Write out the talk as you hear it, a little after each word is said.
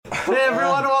Hey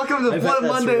everyone, welcome to Blood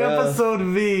Monday rough. episode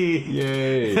V.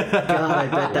 Yay. God, I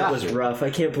bet that was rough. I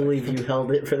can't believe you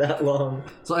held it for that long.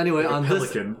 So anyway, on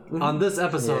Pelican. this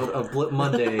episode of Blip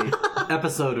Monday,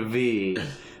 episode V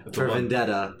for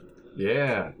Vendetta,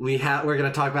 Yeah. we're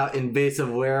gonna talk about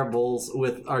invasive wearables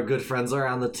with our good friends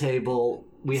around the table.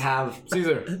 We have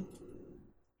Caesar.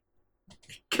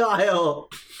 Kyle!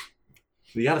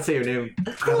 you gotta say your name.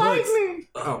 Lightning.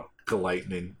 Oh,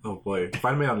 Lightning. Oh boy,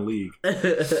 find me on League.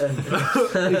 He's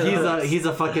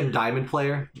a fucking diamond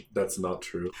player. That's not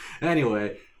true.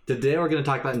 Anyway, today we're going to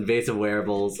talk about invasive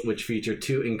wearables, which feature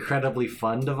two incredibly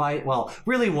fun device. Well,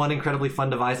 really one incredibly fun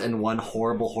device and one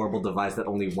horrible, horrible device that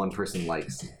only one person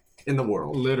likes in the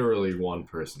world. Literally one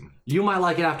person. You might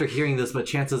like it after hearing this, but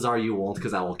chances are you won't,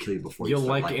 because I will kill you before you You'll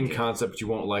start like it in liking concept, but you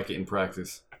won't like it in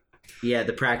practice. Yeah,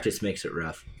 the practice makes it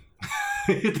rough.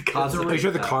 The concept Are you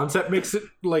sure the is concept makes it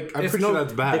like? I'm It's pretty sure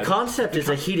that's bad. The concept is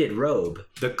a heated robe.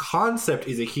 The concept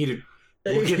is a heated.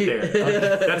 We'll get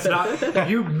there. That's not.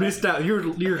 You missed out. You're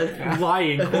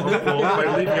lying quote, unquote,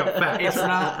 by leaving out facts. It's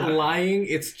not lying,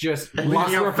 it's just Leaving out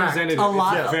misrepresentative. A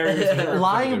lie- It's very misrepresentative.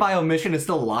 lying by omission is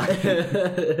still lying.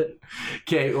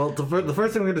 Okay, well, the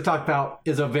first thing we're going to talk about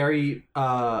is a very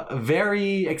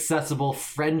accessible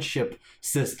friendship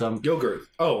system. Yogurt.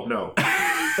 Oh no.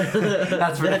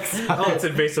 That's Oh, it's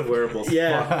invasive wearables.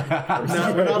 Yeah.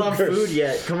 No, we're not on food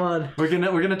yet. Come on. We're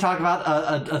gonna talk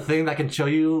about a thing that can show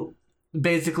you.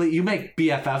 Basically, you make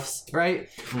BFFs, right?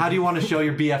 How do you want to show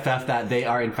your BFF that they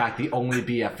are in fact the only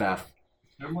BFF?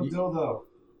 I'm a dildo.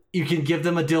 You can give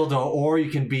them a dildo, or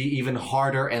you can be even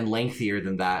harder and lengthier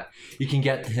than that. You can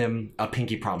get him a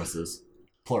pinky promises,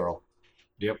 plural.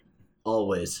 Yep.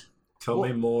 Always. Tell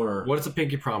me more. What is a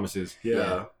pinky promises?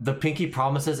 Yeah. The pinky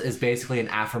promises is basically an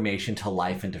affirmation to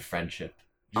life and to friendship.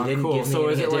 You didn't cool. give me So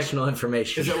is any it like- additional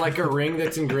information. Is it like a ring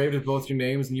that's engraved with both your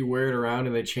names and you wear it around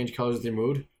and they change colors with your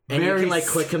mood? and you very can like s-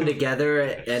 click them together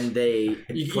and they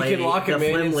You play can lock the them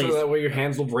in Flimleys. so that way your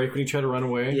hands will break when you try to run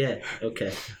away. Yeah,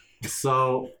 okay.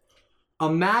 So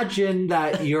imagine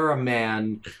that you're a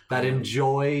man that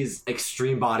enjoys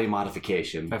extreme body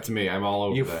modification. That's me. I'm all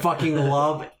over You that. fucking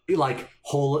love like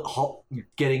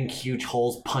getting huge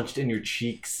holes punched in your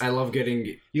cheeks. I love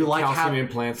getting You like calcium have-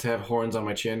 implants to have horns on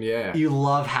my chin. Yeah. You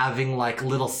love having like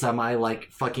little semi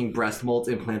like fucking breast molds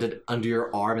implanted under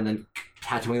your arm and then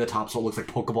tattooing the top so it looks like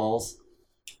Pokeballs.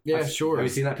 Yeah, sure. Have you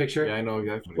seen that picture? Yeah, I know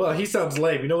exactly. Well, he sounds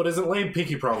lame. You know what isn't lame?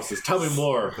 Pinky promises. Tell me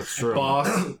more. That's true. Boss.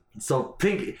 So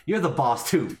Pink, you're the boss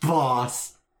too,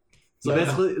 boss. So Yeah.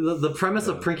 basically, the premise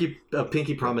of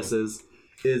Pinky Promises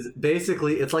is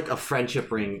basically it's like a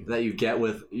friendship ring that you get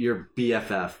with your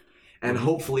BFF, and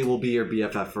hopefully will be your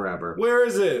BFF forever. Where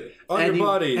is it? On your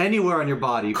body. Anywhere on your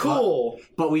body. Cool.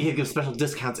 But we can give special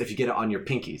discounts if you get it on your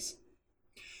pinkies.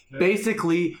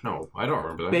 Basically, No, I don't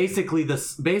remember that. Basically,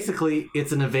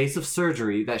 it's an invasive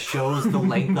surgery that shows the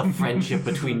length of friendship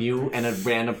between you and a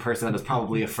random person that is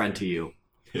probably a friend to you.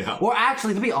 Yeah. Or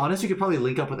actually, to be honest, you could probably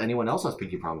link up with anyone else who has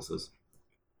pinky promises.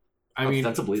 I mean,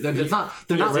 Ostensibly, it's not.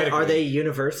 They're not. Are they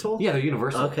universal? Yeah, they're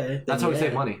universal. Okay. That's how we yeah.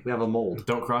 save money. We have a mold.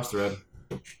 don't cross thread.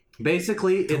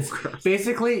 Basically,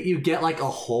 you get like a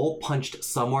hole punched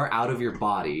somewhere out of your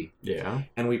body, Yeah.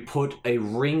 and we put a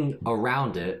ring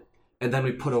around it, and then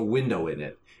we put a window in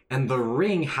it. And the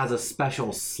ring has a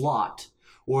special slot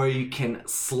where you can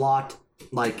slot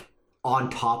like on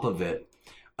top of it,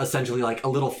 essentially like a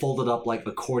little folded up like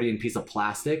accordion piece of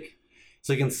plastic.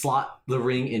 So you can slot the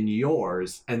ring in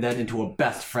yours and then into a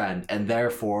best friend, and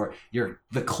therefore you're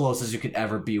the closest you could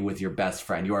ever be with your best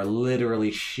friend. You are literally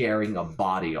sharing a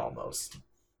body almost.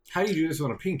 How do you do this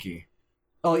on a pinky?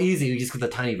 Oh, easy. You just get the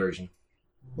tiny version.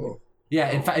 Oh.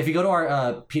 Yeah, in fact, if you go to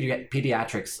our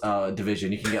pediatrics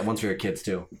division, you can get ones for your kids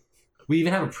too. We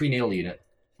even have a prenatal unit.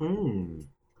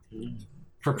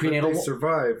 For prenatal, They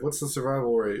survive. What's the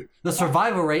survival rate? the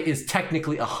survival rate is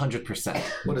technically 100%.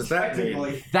 What does that mean?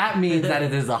 Technically, That means that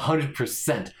it is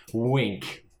 100%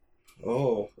 wink.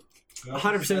 Oh.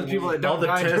 100% of the people that All don't the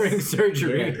die tests- during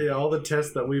surgery. Yeah, all the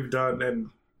tests that we've done and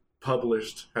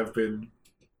published have been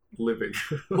living.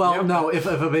 Well, no, if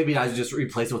a baby dies, you just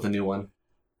replace it with a new one.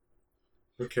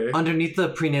 Okay. Underneath the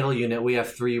prenatal unit, we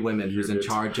have 3 women who's in Unit.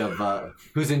 charge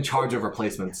of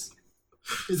replacements.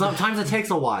 Sometimes it takes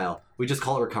a while. We just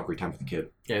call it recovery time for the kid.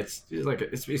 Yeah, it's like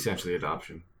it's essentially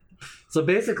adoption. So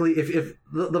basically, if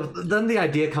then the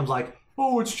idea comes like,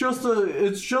 oh, it's just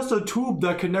a tube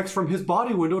that connects from his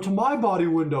body window to my body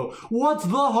window. What's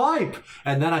the hype?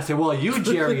 And then I say, well, you,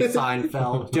 Jerry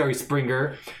Seinfeld, Jerry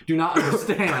Springer, do not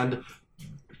understand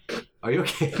Are you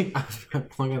okay? I'm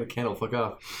blowing out the candle. Fuck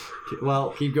off.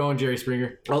 Well, Keep going, Jerry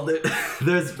Springer. well,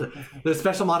 there's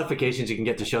special modifications you can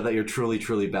get to show that you're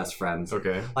truly best friends.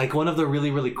 Okay. Like one of the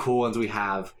really cool ones we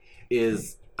have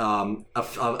is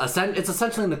it's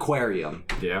essentially an aquarium.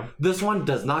 Yeah. This one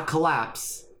does not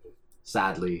collapse,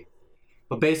 sadly.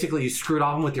 But basically, you screw it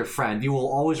on with your friend. You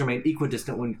will always remain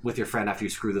equidistant with your friend after you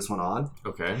screw this one on.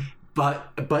 Okay.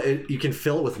 But you can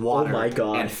fill it with water my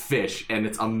God. and fish, and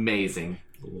it's amazing.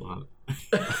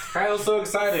 Kyle's so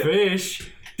excited. Fish.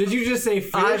 Did you just say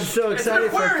fish? I'm so excited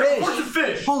for fish.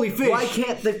 fish. Holy fish. Why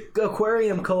can't the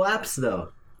aquarium collapse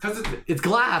though? Because It's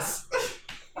glass.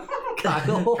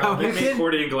 Kyle. they make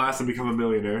accordion glass and become a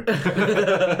millionaire.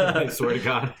 I swear to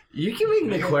God. You can make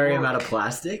an aquarium out of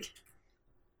plastic.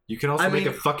 You can also I make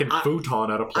mean, a fucking futon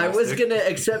out of I plastic. was gonna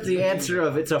accept the answer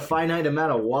of it's a finite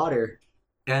amount of water.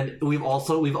 And we've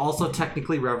also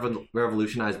technically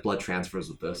revolutionized blood transfers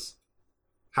with this.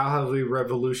 How have we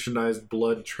revolutionized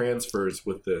blood transfers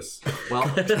with this? Well,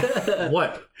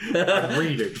 What? I'm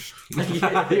reading.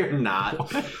 you're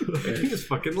not. You just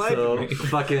fucking lied to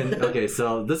So me. okay.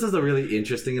 So this is a really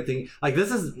interesting thing. Like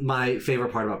this is my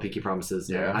favorite part about Pinky Promises.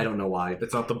 Yeah. I don't know why.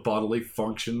 It's not the bodily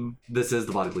function. This is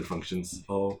the bodily functions.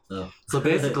 Oh. So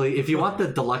basically, if you want the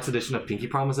deluxe edition of Pinky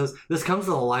Promises, this comes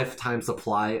with a lifetime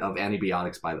supply of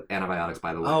antibiotics. By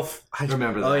the way, Oh, I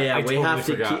remember that. Oh yeah, I we totally have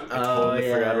to forgot. keep. I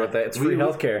totally forgot about that. It's free We-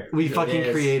 healthcare. We fucking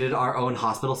is. created our own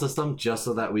hospital system just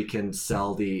so that we can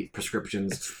sell the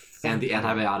prescriptions and the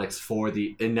antibiotics for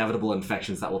the inevitable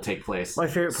infections that will take place. My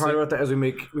favorite part about that is we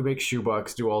make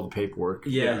shoebox do all the paperwork.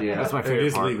 Yeah. That's my It favorite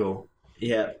is part. legal.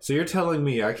 Yeah. So you're telling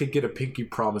me I could get a Pinky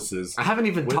Promises? I haven't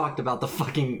even talked about the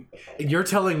fucking. You're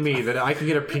telling me that I can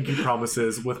get a Pinky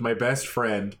Promises with my best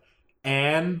friend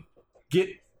and get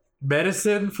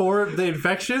medicine for the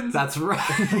infections? That's right.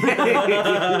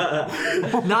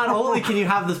 Not only can you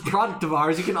have this product of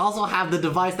ours, you can also have the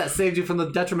device that saves you from the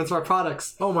detriments of our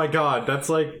products. Oh my god, that's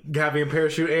like having a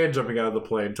parachute and jumping out of the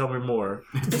plane. Tell me more.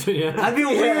 Yeah. That'd be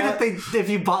weird if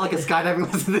you bought like a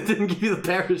skydiving lesson that didn't give you the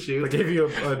parachute. I gave you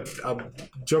a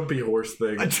jumpy horse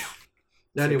thing.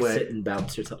 Anyway, Sit and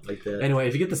bounce or something like that.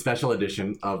 if you get the special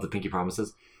edition of the Pinky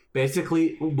Promises,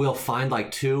 basically we'll find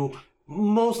like two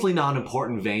mostly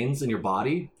non-important veins in your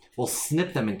body. We'll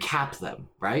snip them and cap them,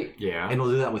 right? Yeah. And we'll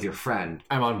do that with your friend.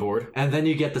 I'm on board. And then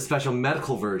you get the special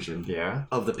medical version Yeah.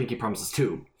 of the Pinky Promises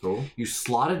tube. Cool. You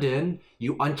slot it in,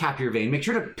 you uncap your vein, make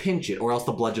sure to pinch it, or else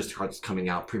the blood just starts coming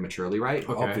out prematurely, right?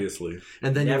 Okay. Obviously.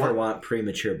 And then Never want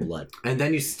premature blood. and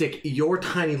then you stick your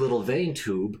tiny little vein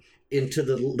tube into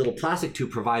the little plastic tube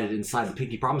provided inside the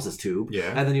Pinky Promises tube.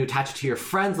 Yeah. And then you attach it to your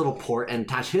friend's little port and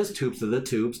attach his tubes to the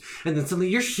tubes, and then suddenly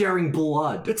you're sharing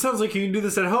blood. It sounds like you can do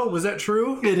this at home. Is that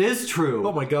true? It is true.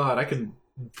 Oh my god, I can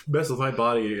mess with my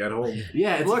body at home.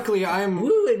 Yeah, it's Luckily, I'm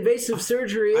Woo! Invasive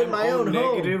surgery in my own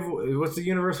negative. home. What's the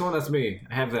universal one? That's me.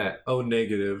 I have that. Oh,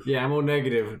 negative. Yeah, I'm O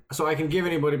negative. So I can give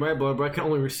anybody my blood, but I can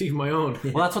only receive my own.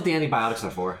 well, that's what the antibiotics are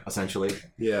for, essentially.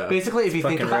 Yeah. Basically, if you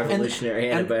think Fucking about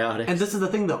revolutionary antibiotics. And this is the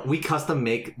thing, though, we custom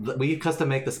make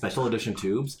the special edition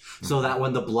tubes so that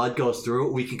when the blood goes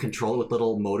through, we can control it with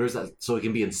little motors, so it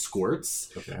can be in squirts.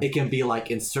 Okay. It can be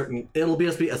like it'll be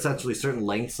essentially certain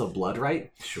lengths of blood, right?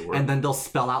 Sure. And then they'll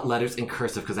spell out letters in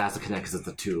cursive because it has to connect because it's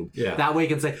a tube. Yeah. That way you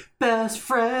can say best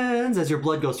friends as your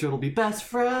blood goes through. It'll be best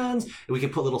friends. And we can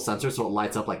put little sensors so it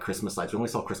lights up like Christmas lights. We only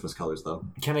sell Christmas colors though.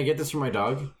 Can I get this for my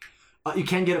dog? You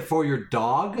can get it for your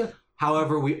dog.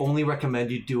 However, we only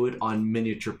recommend you do it on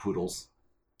miniature poodles.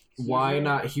 Why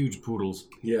not huge poodles?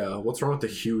 Yeah. What's wrong with the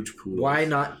huge poodles? Why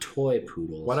not toy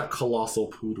poodles? Why not colossal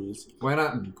poodles? Why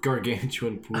not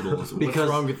gargantuan poodles? Because- What's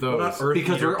wrong with Why not those? Earth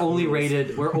Because Eater we're only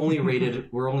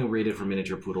poodles? rated for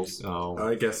miniature poodles. Oh.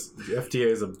 I guess the FDA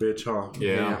is a bitch, huh?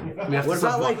 Yeah. We have What to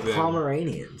about like them.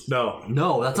 Pomeranians? No.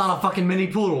 No, that's not a fucking mini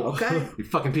poodle. Okay. You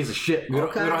fucking piece of shit. We don't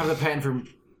Okay. have the patent for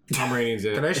Pomeranians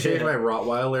yet. Can I shave my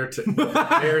Rottweiler to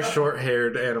they're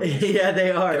short-haired animals? Yeah, they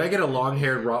are. Can I get a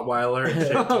long-haired Rottweiler and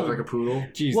shape it like a poodle?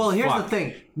 Jesus Well, here's fuck. the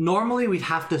thing. Normally we'd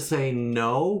have to say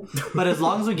no, but as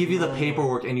long as we give you the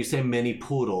paperwork and you say mini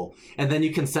poodle, and then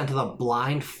you consent to the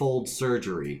blindfold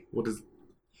surgery. What is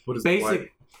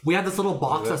Basic. We have this little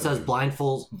box What that does says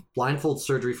blindfold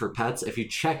surgery for pets. If you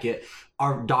check it,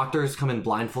 our doctors come in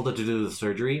blindfolded to do the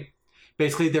surgery.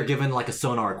 Basically, they're given like a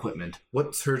sonar equipment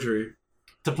what surgery?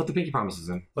 to put the Pinky Promises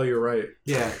in. Oh, you're right.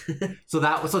 Yeah. so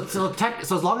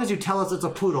as long as you tell us it's a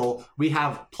poodle, we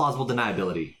have plausible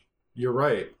deniability You're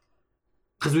right.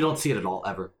 because we don't see it at all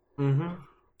ever. Mm-hmm.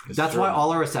 That's why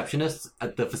all our receptionists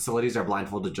at the facilities are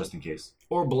blindfolded just in case.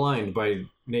 Or blind by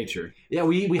nature. Yeah,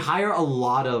 we hire a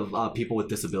lot of people with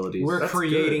disabilities. We're That's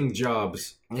creating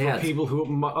jobs for Yeah, it's- people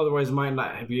who otherwise might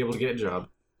not be able to get a job.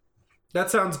 That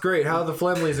sounds great. How are the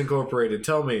Flemleys incorporated?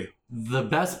 Tell me. The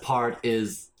best part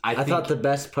is I think thought the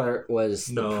best part was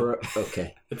No.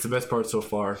 Okay. It's the best part so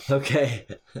far. Okay.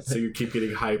 So you keep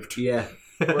getting hyped. Yeah.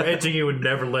 We're edging you and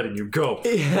never letting you go.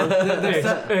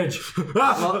 Edge.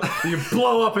 You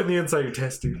blow up in the inside of your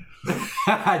testing.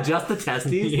 just the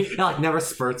testes. It like never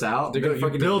spurts out. They're gonna You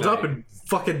fucking build die. up and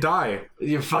fucking die.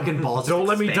 Your fucking balls. Don't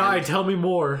let me die. expand. Tell me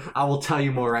more. I will tell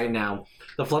you more right now.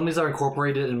 The Flemleys are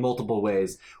incorporated in multiple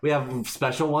ways. We have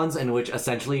special ones in which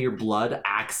essentially your blood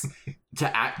acts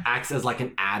as like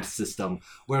an ad system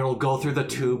where it'll go through the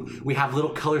tube. We have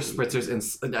little color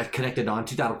spritzers connected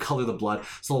onto that'll color the blood,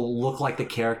 so it'll look like the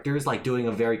characters like doing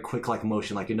a very quick like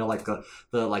motion, like like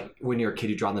the like when you're a kid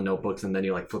you draw in the notebooks and then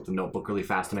you like flip the notebook really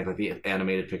fast to make like the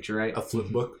animated picture, right? A flip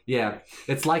book. Yeah,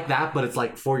 it's like that, but it's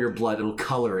like for your blood. It'll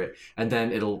color it, and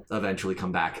then it'll eventually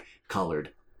come back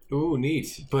colored. Ooh,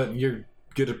 neat. But you're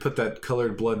gonna put that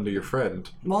colored blood into your friend.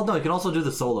 Well, no, you can also do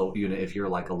the solo unit if you're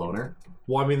like a loner.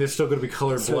 Well, I mean, there's still gonna be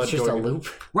colored So blood it's just a going. loop.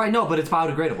 Right, no, but it's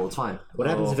biodegradable. It's fine. What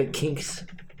happens if it kinks?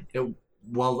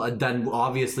 Then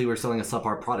obviously we're selling a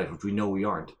subpar product, which we know we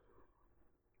aren't.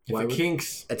 If Why it would-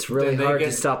 kinks, It's really Then they hard to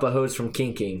get- stop a hose from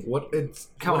kinking. What? It's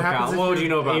Come what on, happens Kyle, if what would your you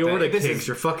know about that? aorta This kinks? is-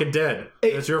 You're fucking dead.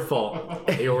 It's your fault.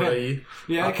 Aorta.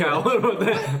 yeah, Kyle. What about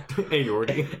that?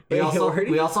 Aorty.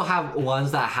 We also have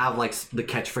ones that have like the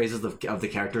catchphrases of the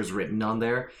characters written on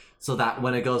there, so that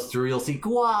when it goes through, you'll see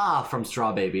 "Gwa" from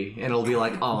Straw Baby, and it'll be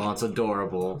like, "Oh, it's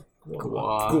adorable."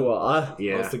 Gwa. I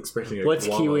Yeah, was expecting a What's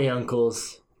koala. Kiwi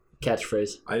Uncle's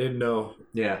catchphrase? I didn't know.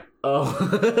 yeah. Oh.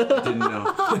 Didn't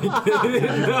know.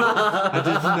 I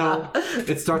didn't know.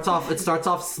 It starts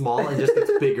off small and just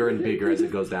gets bigger and bigger as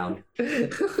it goes down.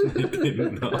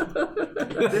 Didn't know.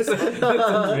 This,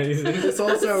 Amazing. this all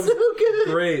sounds So good.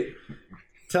 great.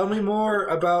 Tell me more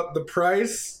about the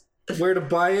price, where to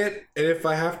buy it, and if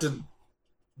I have to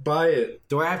buy it.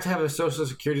 Do I have to have a social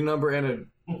security number and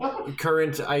a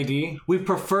current ID? We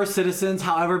prefer citizens,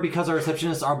 however, because our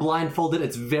receptionists are blindfolded,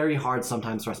 it's very hard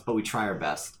sometimes for us, but we try our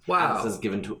best. Wow.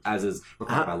 As is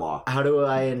required by law. How do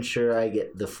I ensure I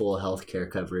get the full healthcare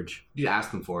coverage? You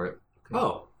ask them for it.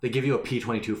 Oh, They give you a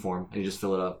P-22 form, and you just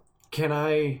fill it up. Can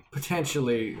I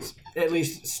potentially at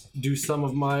least do some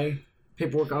of my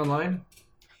paperwork online?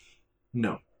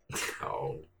 No.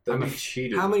 Oh. that'd be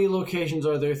cheated. How many locations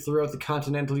are there throughout the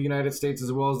continental United States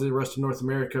as well as the rest of North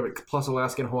America, plus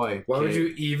Alaska and Hawaii? Why would Okay. you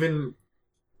even?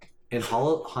 In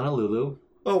Honolulu,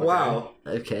 Oh wow,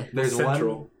 Okay. there's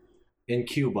Central. one in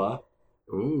Cuba,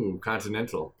 Ooh,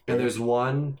 continental. and there's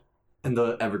one in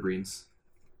the Evergreens.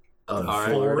 Oh, All right.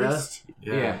 Florida. Forest.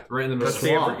 Yeah. Right in the middle. That's the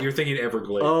Swamp. you're thinking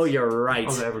Everglades. Oh, you're right.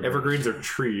 Oh, the Evergreen. Evergreens are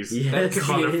trees. Yes,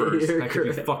 conifers. you're That could be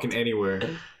correct. fucking anywhere.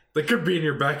 They could be in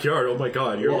your backyard. Oh my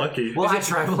god, you're lucky. Well, Is it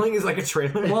traveling? Is it like a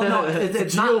trailer? Well, no,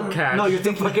 it's not. Geocache. No, you're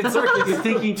thinking You're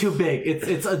thinking too big.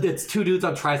 It's two dudes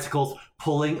on tricycles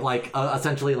pulling like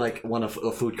essentially like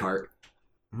a food cart.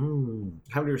 How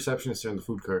many receptionists are in the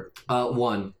food cart?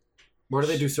 One Where do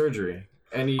they do surgery?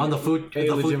 Any on the food. Any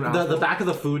legitimate The hospital? back of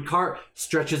the food cart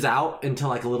stretches out into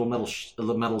like a little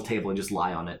metal table and just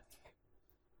lie on it.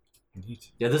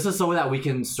 Neat. Yeah, this is so that we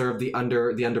can serve the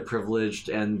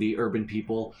underprivileged and the urban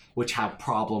people, which have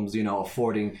problems,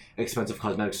 affording expensive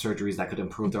cosmetic surgeries that could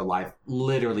improve their life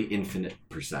literally infinite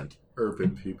 %.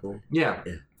 Urban people. Yeah,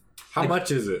 How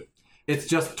much is it? it's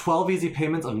just 12 easy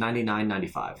payments of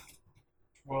 $99.95.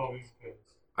 Well, these kids.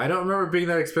 I don't remember it being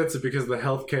that expensive because the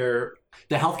healthcare.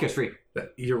 The healthcare's free.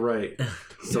 You're right.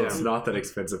 So Yeah. it's not that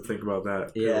expensive. Think about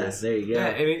that. Yeah, there you go. Yeah,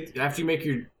 and after you make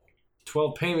your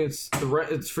 12 payments,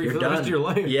 it's free You're for the rest done. of your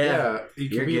life. Yeah. You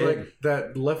You're could be good. like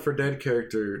that Left 4 Dead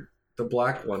character, the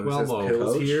black one. Who says Quello.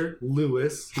 pills Coach? here.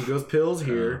 Lewis. He goes pills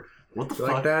here. What the You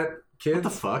fuck? like that, kids? What the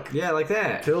fuck? Yeah, like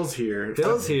that. Pills here.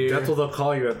 Pills here. That's what they'll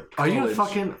call you at Are you a college.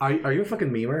 fucking are you a fucking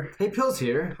memer? Hey, Pill's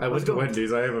here. I went to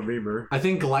Wendy's. I am a memer. I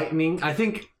think Lightning. I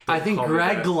think call me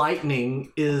Greg that.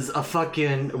 Lightning is a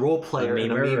fucking role A player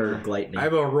and a memer or memer. lightning?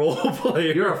 I'm a role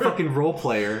player. You're a fucking role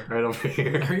player right over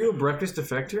here. Are you a breakfast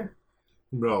defector?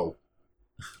 No.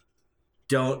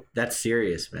 Don't. That's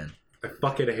serious, man. I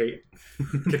fucking hate.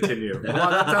 Continue. Wow,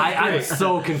 that sounds I'm great.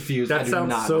 so confused. That I do sounds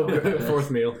not so know. good. Fourth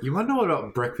meal. You want to know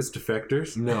about breakfast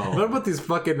defectors? No. What about this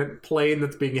fucking plane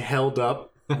that's being held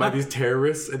up by these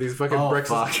terrorists and these fucking Oh,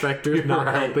 breakfast fuck. defectors You're not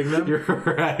right. helping them? You're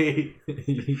right.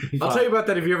 I'll tell you about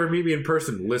that if you ever meet me in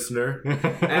person, listener.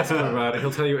 Ask him about it.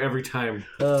 He'll tell you every time.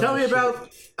 Tell me about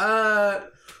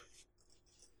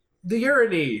the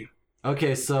urinary.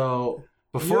 Okay, so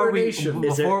before we Urination.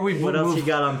 What else you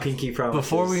got on Pinky Promises?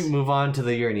 before we move on to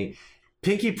the urinary,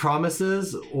 Pinky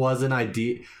Promises was an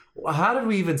idea. How did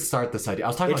we even start this idea? I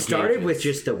was talking It about started gauges. with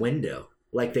just a window.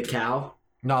 Like the cow.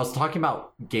 No, I was talking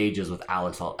about gauges with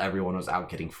Alex while everyone was out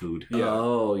getting food. Yeah.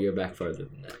 Oh, you're back farther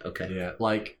than that. Okay. Yeah,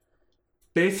 like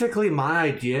basically my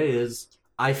idea is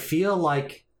I feel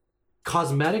like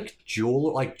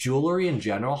jewelry in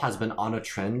general has been on a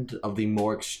trend of the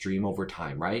more extreme over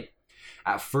time, right?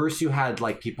 At first you had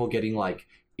like people getting like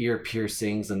ear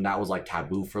piercings and that was like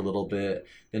taboo for a little bit.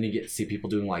 Then you see people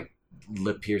doing like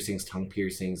lip piercings, tongue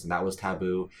piercings, and that was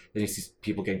taboo. Then you see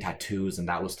people getting tattoos and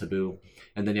that was taboo.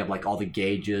 And then you have like all the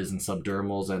gauges and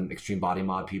subdermals and extreme body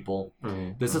mod people.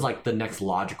 This is like the next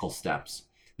logical steps.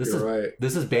 This You're is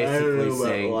right. basically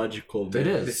saying logical. it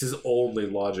is. This is only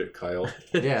logic, Kyle.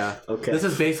 Yeah. Okay. This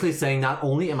is basically saying not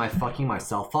only am I fucking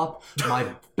myself up, my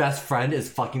best friend is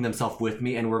fucking themselves with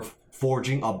me, and we're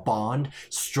forging a bond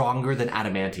stronger than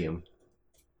adamantium,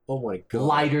 Oh my god.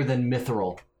 lighter than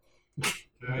mithril.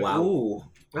 Wow. Ooh,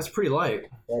 that's pretty light.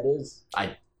 That is.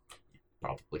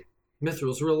 Probably.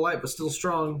 Mithril's real light, but still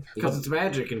strong because it's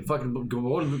magic and fucking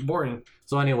boring.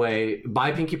 So anyway,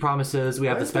 buy Pinky Promises. We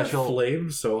have Why the is that special. flame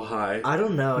so high? I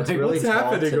don't know. It's Hey, really What's tall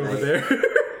happening tonight. over there?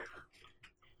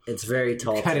 It's very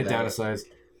tall. Cut it tonight. down a size.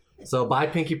 So buy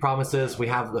Pinky Promises. We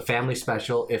have the family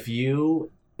special.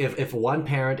 If one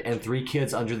parent and 3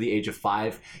 kids under the age of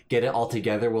 5 get it all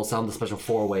together, we'll sell them the special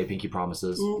 4-way Pinky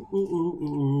Promises.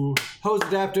 Ooh. Hose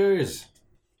adapters.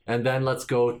 And then let's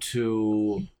go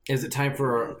to Is it time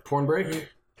for a porn break?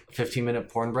 15-minute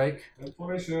porn break.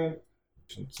 Inflammation.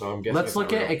 So I'm guessing. Let's it's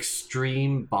look not at real.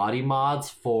 extreme body mods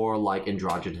for like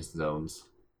androgynous zones.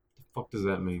 Fuck does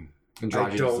that mean?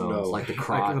 Androgynous don't zones, know. like the Like in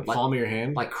crotch, the palm of your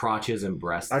hand. like crotches and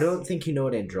breasts. I don't think you know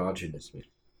what androgynous means.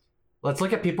 Let's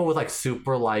look at people with like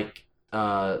super like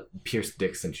pierced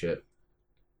dicks and shit.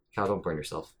 Cal, don't burn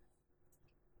yourself.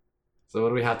 So what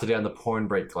do we have today on the porn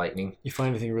break, Lightning? You find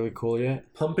anything really cool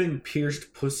yet? Pumping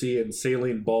pierced pussy and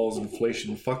saline balls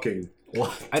inflation fucking.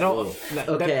 What? I don't.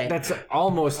 Okay. That's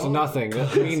almost nothing.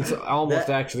 That means almost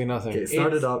That- actually nothing. Okay,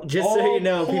 start it up. Just so you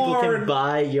know, people porn. can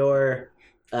buy your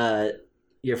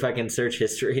fucking search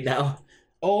history now.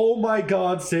 Oh my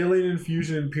god, saline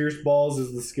infusion and pierced balls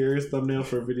is the scariest thumbnail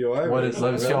for a video I've What ever is?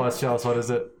 Let us seen. show us. What is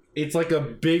it? It's like a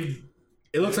big.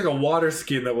 It looks like a water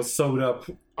skin that was sewed up.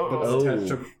 Oh. Attached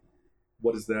to,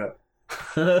 what is that?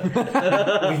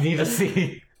 We need to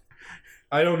see.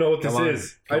 I don't know what this Come on,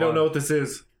 is. come I don't on. know what this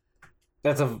is.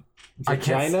 That's a I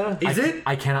can't- vagina. Is it?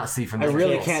 I cannot see from I this.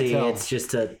 really Can't can't see. tell. It's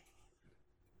just a.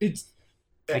 It's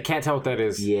I can't tell what that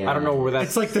is. Yeah. I don't know where that's.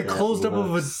 it's like the that closed up of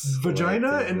a looks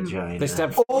vagina like a and vagina. they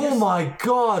step. Oh my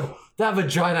god, that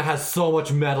vagina has so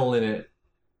much metal in it.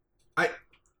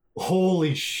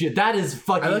 Holy shit, that is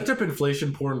fucking. I looked up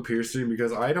inflation porn piercing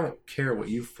because I don't care what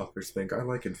you fuckers think. I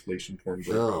like inflation porn.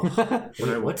 Ugh.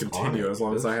 And I will What's continue on it? as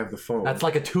long as I have the phone. That's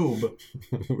like a tube.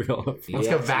 We all have- Let's Yes,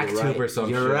 go vac you're tube right. or some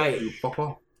You're shit.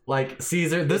 right. Like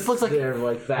Caesar, this looks like They're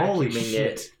like vacuuming holy it.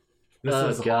 shit. This Oh,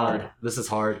 is God. hard. This is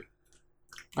hard.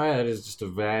 Oh, yeah, it is just a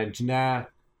vagina.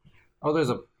 Oh, there's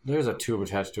a tube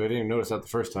attached to it. I didn't even notice that the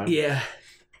first time. Yeah.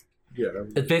 Yeah.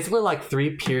 It's basically like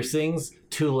 3 piercings,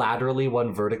 2 laterally,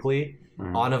 1 vertically,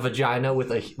 on a vagina with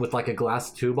like a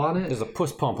glass tube on it. There's a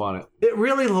puss pump on it. It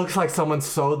really looks like someone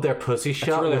sewed their pussy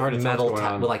shut really with hard to tell metal what's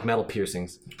going on. with like metal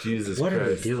piercings. Jesus What are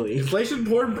Christ. they doing? Inflation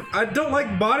porn. I don't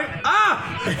like body.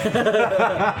 Ah!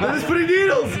 They're just putting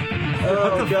needles.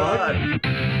 Oh god.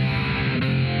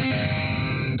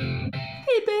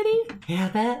 Hey, Betty. Yeah,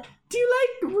 that. Do you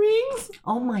like rings?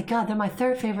 Oh my god, they're my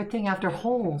 3rd favorite thing after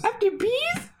holes. After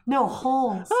bees? No,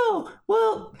 holes. Oh,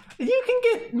 well, you can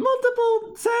get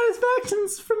multiple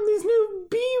satisfactions from these new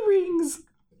bee rings.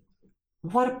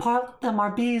 What about them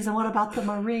are bees and what about them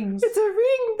are rings? It's a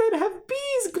ring that have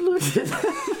bees glued to them.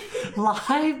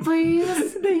 Live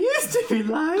bees? They used to be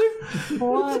live.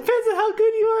 What? It depends on how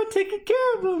good you are at taking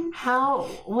care of them.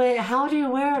 How do you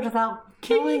wear it without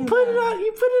Can killing you put it them? on?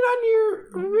 You put it on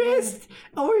your wrist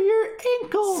or your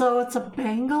ankle. So it's a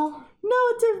bangle? no,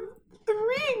 it's a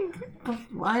ring.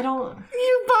 I don't.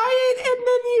 You buy it and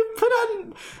then you put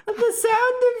on the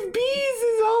sound of bees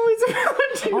is always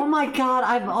around you. Oh my god,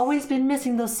 I've always been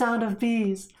missing the sound of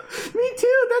bees. Me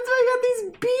too. That's why I got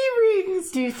these bee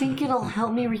rings. Do you think it'll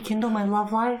help me rekindle my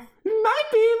love life? Might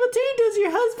be able to. Does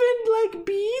your husband like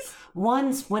bees?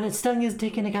 Once, when it stung his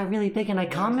dick and it got really big and I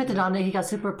commented on it, he got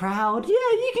super proud. Yeah,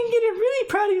 you can get him really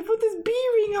proud if you put this bee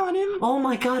ring on him. Oh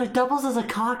my god, it doubles as a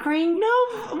cock ring? No,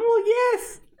 well,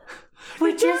 yes.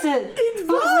 Which is it? It's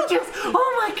both.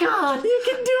 Oh my god! You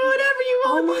can do whatever you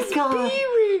want Oh my with these God. bee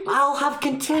I'll have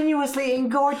continuously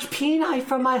engorged peni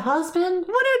from my husband.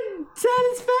 What a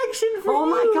satisfaction for Oh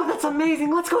you. my god, that's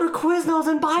amazing. Let's go to Quiznos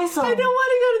and buy some. I don't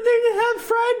want to go to there to have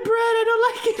fried bread. I don't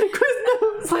like it at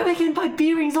Quiznos. Why we can buy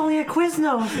beer rings only at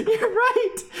Quiznos? You're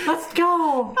right. Let's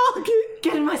go. I'll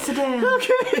Get in my sedan.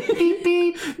 Okay. Beep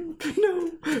beep.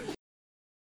 No.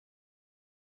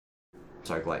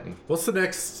 Sorry, Lightning. What's the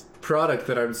next product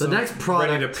that I'm next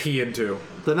product- ready to pee into?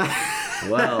 The next.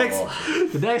 Well,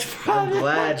 the next I'm product.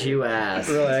 glad you asked.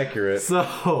 Real accurate.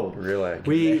 So Real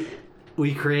accurate.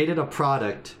 we created a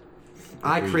product.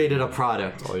 I created a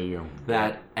product All you.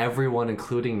 that everyone,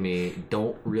 including me,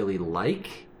 don't really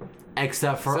like,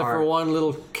 except for Except our for one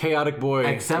little chaotic boy.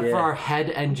 except Yeah. for our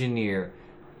head engineer.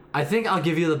 I think I'll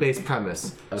give you the base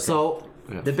premise. So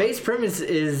The base premise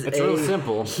is It's a real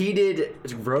simple. heated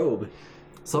robe.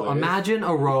 imagine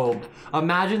a robe.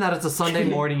 Imagine that it's a Sunday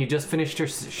morning. You just finished your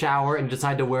shower and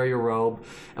decide to wear your robe,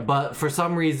 but for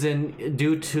some reason,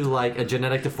 due to like a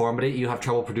genetic deformity, you have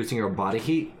trouble producing your own body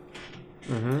heat.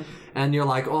 And you're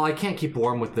like, oh, I can't keep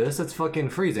warm with this. It's fucking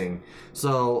freezing.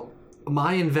 So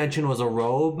my invention was a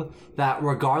robe that,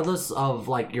 regardless of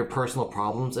like your personal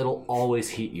problems, it'll always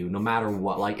heat you, no matter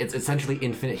what. Like, it's essentially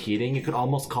infinite heating. You could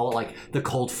almost call it like the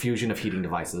cold fusion of heating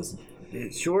devices.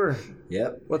 Sure.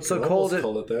 Yep. What's so Almost cold?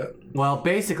 call it that. Well,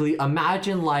 basically,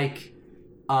 imagine like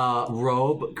a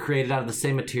robe created out of the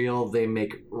same material they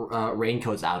make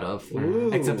raincoats out of,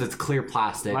 except it's clear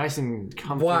plastic. Nice and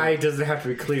comfy. Why does it have to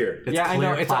be clear? It's Yeah, I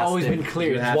know. clear It's always plastic. been clear.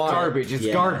 You It's have to- garbage. It's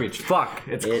yeah. garbage. Fuck.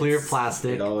 It's clear It's-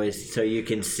 plastic. It always so you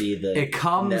can see the It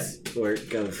comes-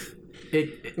 network of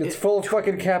It's full of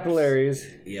fucking capillaries.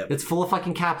 yep. It's full of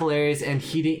fucking capillaries and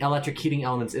electric heating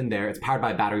elements in there. It's powered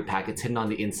by a battery pack. It's hidden on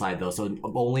the inside though, so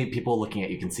only people looking at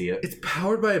you can see it. It's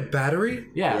powered by a battery?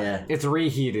 Yeah. Yeah. It's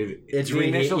reheated. It's the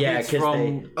initial reheat- yeah, heat's 'cause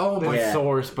from Oh my the Yeah.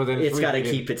 source, but then It's got to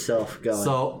reheated. keep itself going.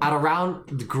 So at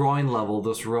around the groin level,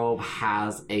 this robe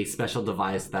has a special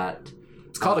device that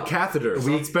It's called a catheter. It's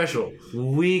not special.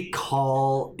 we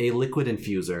call a liquid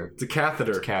infuser. It's a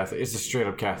catheter. catheter. It's a straight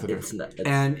up catheter. it's not.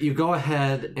 And you go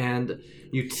ahead and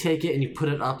you take it and you put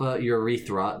it up your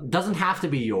urethra. Doesn't have to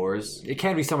be yours. It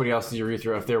can be somebody else's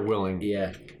urethra if they're willing.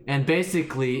 yeah. And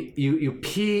basically, you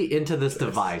pee into this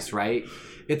device, right?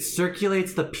 It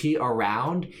circulates the pee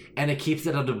around, and it keeps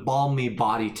it at a balmy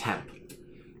body temp.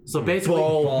 So basically,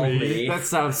 Balmy. That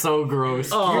sounds so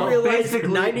gross. Oh, you realize basically-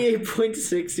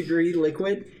 98.6 degree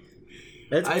liquid?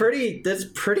 That's pretty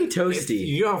toasty.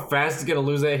 You know how fast it's gonna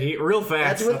lose that heat? Real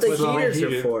fast. That's what the what's all heaters are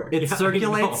heated. for. it Yeah, I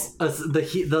circulates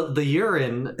the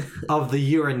urine of the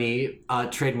urinee,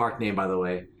 trademark name by the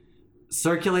way,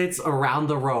 circulates around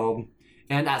the robe.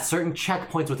 And at certain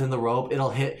checkpoints within the robe, it'll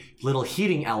hit little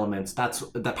heating elements that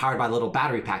powered by a little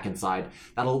battery pack inside.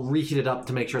 That'll reheat it up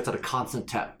to make sure it's at a constant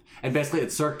temp. And basically,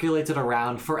 it circulates it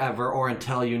around forever or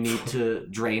until you need to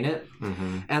drain it.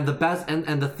 And the best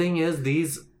and the thing is,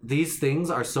 these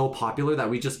things are so popular that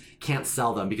we just can't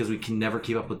sell them because we can never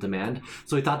keep up with demand.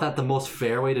 So we thought that the most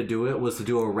fair way to do it was to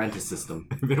do a rent a system.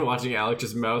 I've been watching Alex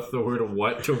just mouth the word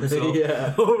 "what" to himself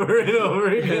Yeah. over and over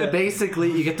again.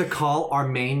 Basically, you get to call our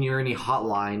main urinary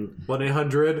hotline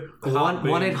 1-800.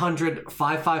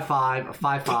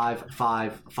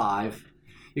 1-800-555-5555.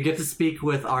 You get to speak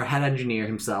with our head engineer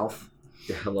himself,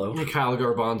 Hello. Kyle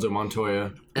Garbanzo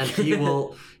Montoya. and he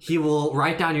will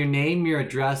write down your name, your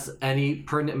address, any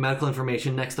pertinent medical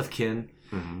information, next of kin,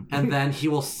 and then he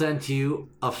will send you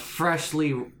a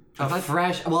freshly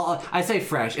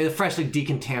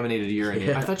decontaminated urine.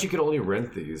 I thought you could only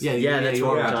rent these. Yeah, that's you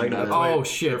what are we're right. talking about. Oh They're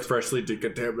shit. freshly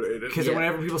decontaminated. Because Yeah.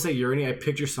 whenever people say urinary, I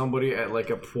picture somebody at like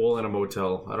a pool in a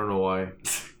motel. I don't know why.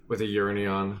 With a urinary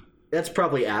on. That's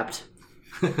probably apt.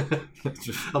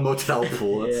 A motel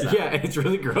pool. That's- Yeah, it's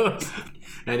really gross.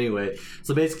 Anyway,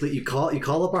 so basically, you call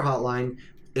up our hotline.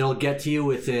 It'll get to you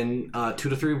within 2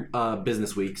 to 3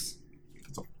 business weeks.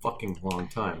 It's a fucking long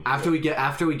time. After we get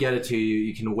it to you,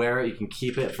 you can wear it. You can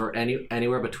keep it for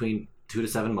anywhere between 2 to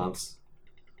 7 months.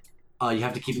 You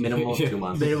have to keep minimum of 2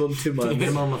 months. Minimum 2 months.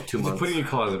 Minimum of 2 Just months. put it in your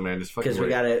closet, man. Just fucking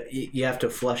Because wait. you have to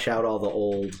flush out all the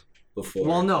old before.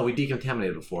 Well, no, we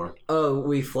decontaminated before. Oh,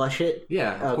 we flush it?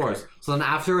 Yeah, of Okay. course. So then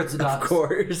after it's done, Of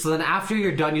course. So then after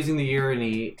you're done using the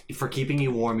urinary for keeping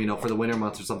you warm, for the winter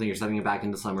months or something, you're sending it back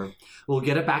into summer. We'll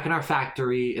get it back in our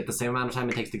factory at the same amount of time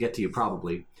it takes to get to you,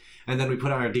 probably. And then we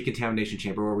put it on our decontamination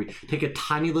chamber where we take a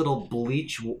tiny little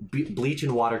bleach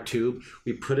and water tube.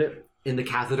 We put it in the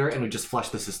catheter and we just flush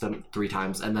the system 3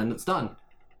 times and then it's done.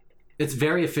 It's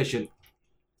very efficient.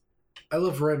 I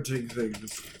love renting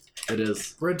things. It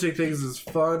is. Renting things is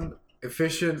fun,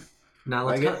 efficient. Now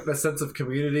I let's get a sense of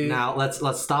community. Now let's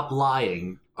stop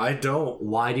lying. I don't.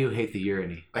 Why do you hate the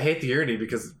urine? I hate the urine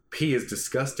because pee is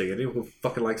disgusting. Anyone who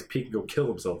fucking likes pee can go kill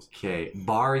themselves. Okay,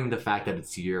 barring the fact that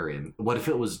it's urine, what if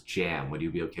it was jam? Would you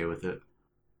be okay with it?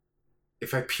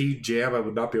 If I peed jam, I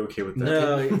would not be okay with that.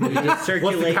 No, you just What's the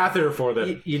circulate. catheter for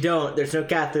then? You don't. There's no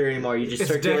catheter anymore. You just It's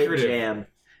circulate decorative. jam.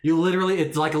 You literally,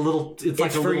 it's like a little, it's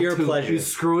like a for little your tube. pleasure. You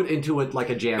screw it into it like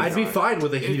a jam I'd be jar. fine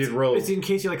with a heated robe. It's in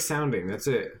case you like sounding. That's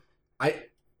it.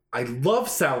 I love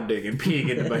sounding and peeing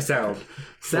into my sound.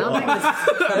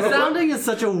 Sounding is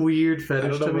such a weird I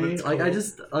fetish don't know to what me. it's Like I called.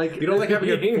 just like You don't like having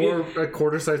a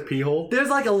quarter-sized pee hole? There's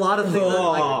like a lot of things. That,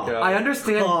 like, Oh. I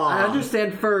understand. I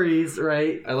understand furries,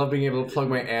 right? I love being able to plug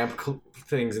my amp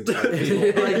things into my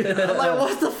people. Like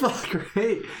what the fuck,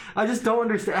 right? I just don't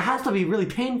understand. It has to be really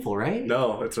painful, right?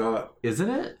 No, it's not. Isn't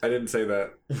it? I didn't say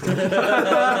that.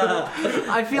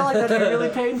 I feel like that'd be really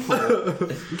painful.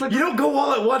 It's like You don't go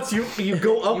all at once. You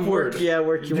go upward.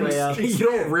 Work your way up. You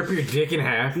don't rip your dick in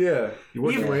half. Yeah. You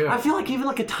work your way I up. feel like even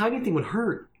like a tiny thing would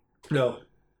hurt. No.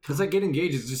 Because like getting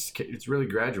engaged is just it's really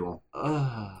gradual.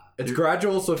 It's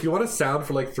gradual, so if you want to sound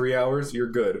for like 3 hours, you're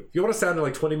good. If you want to sound in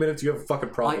like 20 minutes, you have a fucking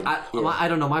problem. Like I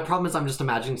don't know. My problem is I'm just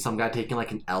imagining some guy taking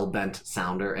like an L bent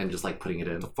sounder and just like putting it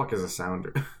in. The fuck is a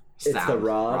sounder? It's the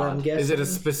rod, I'm guessing. Is it a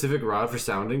specific rod for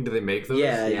sounding? Do they make those?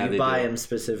 Yeah, Yeah, you they buy do. them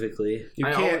specifically. you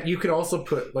I can't. You can also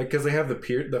put like because they have the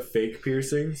fake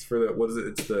piercings for the what is it?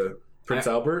 It's the Prince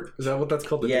Albert. Is that what that's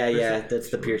called? The Yeah, dick yeah, piercing? that's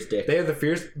the pierced dick. They have the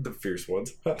fierce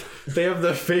ones. They have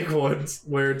the fake ones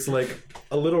where it's like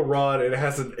a little rod and it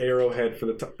has an arrowhead for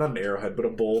the top. Not an arrowhead, but a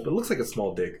bulb. It looks like a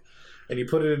small dick, and you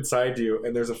put it inside you,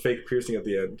 and there's a fake piercing at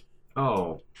the end.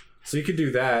 Oh, So you can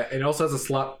do that, and it also has a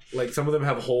slot. Like some of them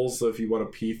have holes, so if you want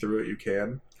to pee through it, you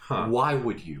can. huh? Why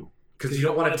would you? Because you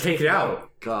don't want to take it out.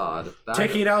 God,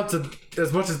 Taking it out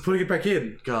as much as putting it back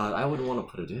in. God, I wouldn't want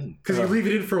to put it in. Because you leave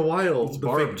it in for a while. It's The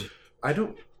barbed. fake- I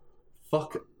don't.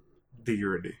 Fuck the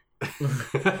urine.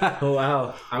 Oh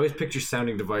wow, I always picture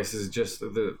sounding devices just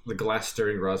the glass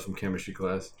stirring rods from chemistry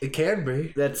class It can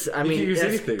be. that's I You mean can use that's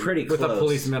anything. pretty close. with a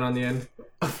policeman on the end.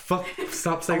 Fuck.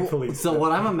 Stop saying police. So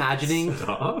what I'm imagining.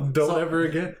 Don't so- ever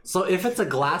again. So if it's a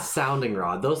glass sounding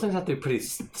rod, those things have to be pretty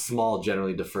small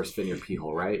generally to first fit in your pee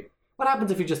hole, right? What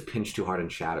happens if you just pinch too hard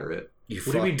and shatter it? You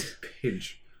What do you mean fucked.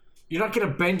 pinch? You're not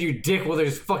gonna bend your dick while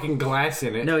there's fucking glass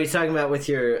in it. No, he's talking about with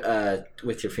your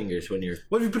fingers when you're.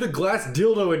 What if you put a glass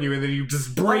dildo in you and then you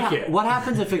just break it? What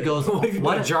happens if it goes? What if you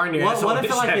put a jar in your asshole what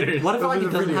if and it it like shatters? what if it like Over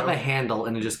it the doesn't have video. a handle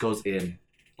and it just goes in?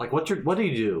 Like what do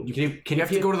you do? Can You have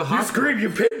to go to the You hospital. scream, you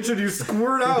pinch, and you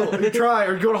squirt out. You try,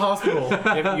 or you go to hospital.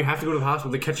 You have to go to the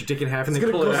hospital. They cut your dick in half and they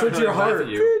gonna pull it go out straight to your and laugh heart. at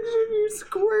you. You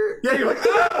squirt. Yeah, you're like,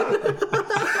 ah!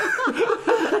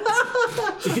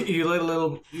 You let a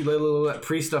little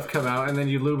pre stuff come out and then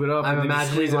you lube it up. I'm and then you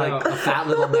imagining squeeze it like out. a fat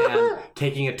little man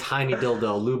taking a tiny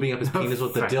dildo, lubing up his penis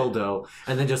with the Fat. dildo,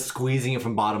 and then just squeezing it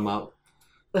from bottom up.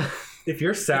 If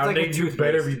you're sounding, you toothpaste.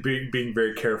 better be being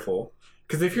very careful.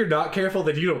 Because if you're not careful,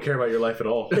 then you don't care about your life at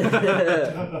all. Might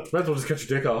as well just cut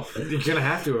your dick off. You're gonna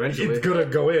have to eventually. It's gonna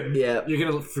go in. Yeah. You're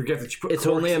gonna forget that you put. It's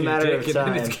corks only a in your matter dick, of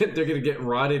and then time. they're gonna get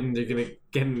rotted, and they're gonna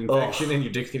get an infection, and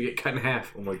your dick's gonna get cut in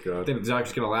half. Oh my god. Then the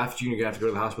doctor's gonna laugh at you, and you're gonna have to go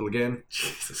to the hospital again.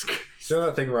 Jesus Christ. You know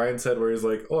that thing Ryan said where he's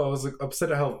like, oh, I was like,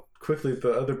 upset at how quickly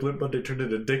the other Blimp Monday turned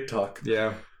into Dick Talk.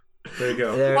 Yeah. There you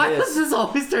go. There Why it does is. this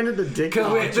always turn into dick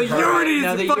talk? The urine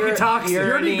No, is the fucking toxic.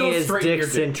 Urine goes is straight in your dick.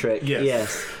 dick-centric. Yes.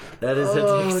 Yes. That is a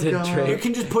Oh, dick-centric. You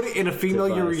can just put it in a female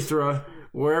Device. urethra,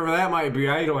 wherever that might be.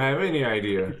 I don't have any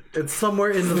idea. It's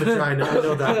somewhere in the vagina. I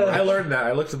know that. I learned that.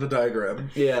 I looked at the diagram.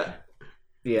 Yeah.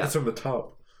 Yeah. It's from the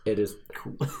top. It is.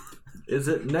 Is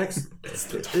it next?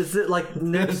 Is it like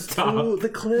next to Stop. the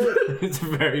clip? It's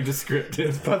very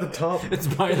descriptive. By the top. It's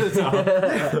by the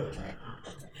top.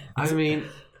 I mean,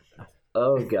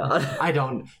 Oh god. I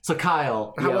don't. So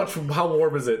Kyle, How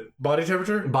warm is it? Body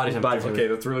temperature? body temperature. Okay,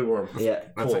 that's really warm. Yeah.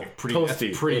 That's Cool. like pretty. Toasty.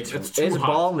 That's pretty. It's too It's hot.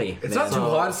 balmy. It's man. not too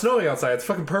hot. It's snowing outside. It's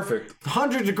fucking perfect.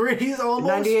 100 degrees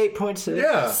almost. 98.6.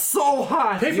 Yeah. So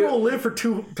hot. Paper will live for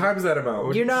 2 times that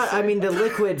amount. You're not. I mean, the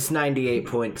liquid's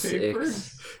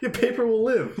 98.6. Your paper will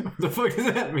live. The fuck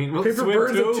does that mean? Will it Paper swim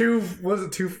burns too? at 2. Was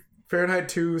it 2 Fahrenheit?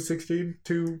 216?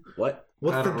 2. What?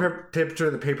 What's I the don't know. temperature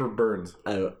that paper burns?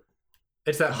 I don't.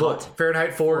 It's that hot.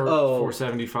 Fahrenheit 4. Oh,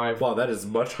 475. Wow, that is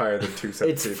much higher than 217.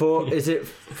 it's 4. Is it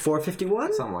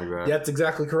 451? Something like that. Yeah, that's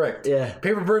exactly correct. Yeah.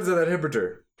 Paper burns at that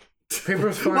temperature.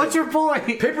 Paper's fine. What's your point?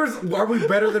 Papers? Are we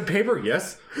better than paper?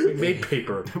 Yes, we made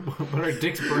paper. But our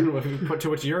dicks burn if we put too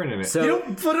much urine in it. So You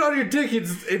don't put it on your dick. It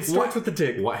starts with the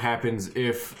dick. What happens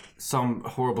if some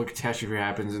horrible catastrophe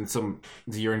happens and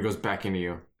the urine goes back into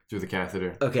you through the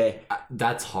catheter? okay.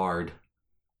 That's hard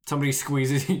somebody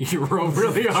squeezes your robe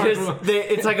really hard.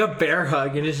 It's like a bear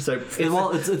hug, and it's just like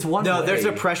It's one. no. way. There's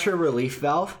a pressure relief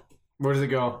valve. Where does it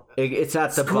go? It's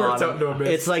at the Squirts out bottom. into a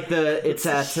mist. It's like it's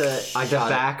at the got it.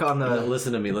 back on No, the.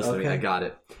 listen to me. Listen to me. Okay. I got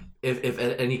it. If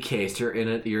at any case you're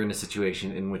in a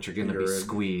situation in which you're gonna be Urine.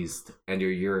 squeezed and your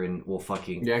urine will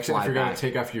fucking Yeah, actually, I fly forgot back. to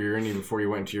take off your urine before you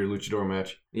went into your luchador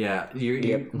match. Yeah,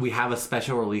 we have a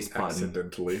special release button.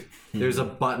 Accidentally. There's a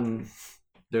button.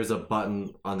 There's a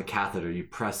button on the catheter. You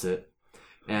press it,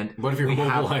 and What if you're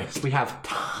immobilized? we have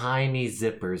tiny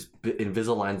zippers,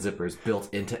 Invisalign zippers,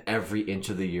 built into every inch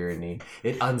of the urinary.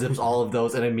 It unzips all of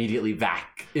those and immediately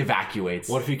evacuates.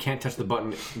 What if you can't touch the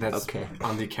button that's Okay.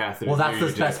 on the catheter? Well, that's near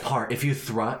the your best part. If you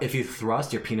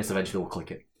thrust, your penis eventually will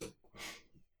click it.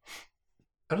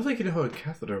 I don't think you know how a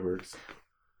catheter works.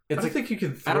 I It's don't think you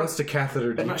can I don't- thrust a catheter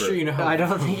dick? deeper. I'm not sure you know how. I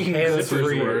don't think you can And go it's through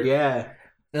free. it. Yeah.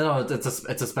 no, it's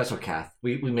a special cath.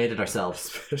 We made it ourselves.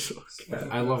 Special cat.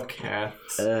 I love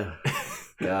cats.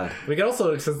 God. We can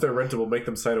also, since they're rentable, make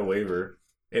them sign a waiver.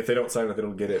 If they don't sign it, they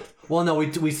don't get it. Well, no,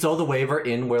 we sew the waiver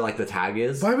in where like the tag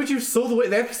is. Why would you sew the waiver?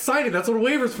 They have to sign it. That's what a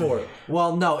waiver's for.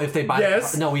 Well, no, if they buy,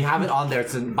 Yes. no, we have it on there.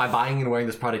 It's by buying and wearing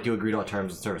this product, you agree to all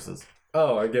terms and services.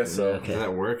 Oh, I guess so. Does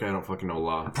that work? I don't fucking know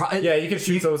law. Yeah, you can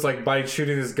shoot those like by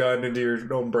shooting this gun into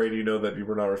your own brain. You know that you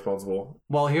were not responsible.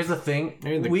 Well, here's the thing.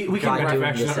 Maybe the We guy can. doing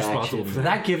manufacturer's not this responsible action. for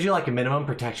That gives you like a minimum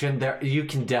protection. There, you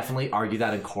can definitely argue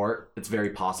that in court. It's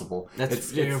very possible. That's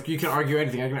it's you can argue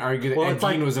anything. I can argue that well, Ed it's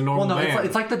like Gein was a normal well, no, man.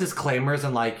 it's like the disclaimers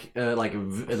and like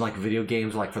video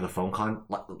games, like for the phone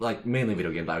like mainly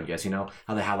video games. I would guess how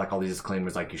they have like all these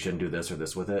disclaimers, like you shouldn't do this or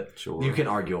this with it. Sure. You can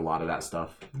argue a lot of that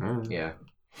stuff. Alright. Yeah.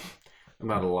 I'm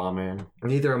not a lawman.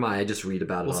 Neither am I. I just read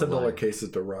about it. We'll send all online. our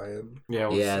cases to Ryan. Yeah.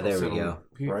 Yeah, there we send go.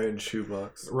 him- Ryan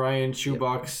Shoebox. Ryan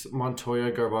Shoebox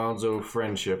Montoya Garbanzo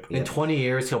friendship. In 20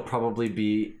 years, he'll probably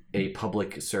be a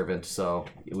public servant, so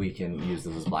we can use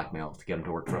this as blackmail to get him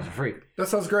to work for us for free. That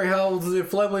sounds great. How old is it?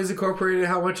 Flemley's Incorporated.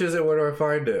 How much is it? Where do I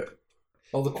find it?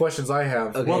 All the questions I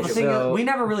have. Okay. Well, the thing so is, we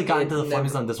never really got it into the never-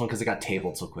 flames on this one because it got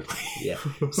tabled so quickly. Yeah.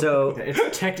 So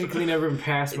It's technically never been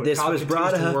passed, but This Kyle was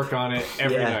continues brought to up- work on it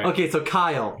every Yeah. night. Okay, so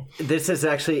Kyle, this is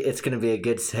actually it's going to be a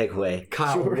good segue.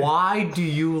 Kyle, why do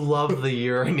you love the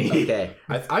urinary? Okay.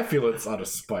 I feel it's out of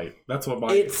spite. That's what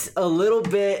my. It's a little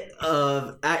bit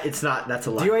of. It's not. That's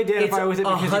a lie. Do you identify It's with it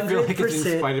because you feel like it's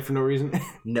 100%. inspired for no reason?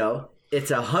 No, it's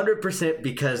 100%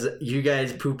 because you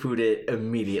guys poo-pooed it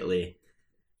immediately.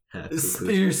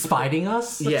 Poo-pooed. You're spiting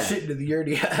us? Yeah. shit into the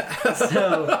urinary.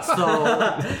 So,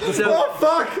 So, Oh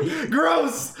fuck!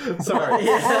 Gross. Sorry.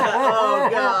 oh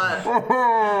god,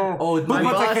 oh, my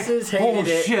bosses hated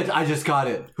it. shit! I just got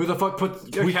it. Who the fuck put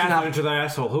a We can cat have- into the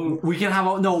asshole? Who? We can have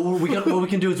a no. What we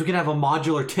can do is we can have a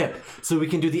modular tip, so we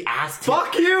can do the ass tip,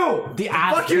 Fuck you. the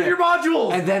ass Fuck you tip, and your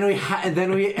modules. and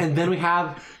then we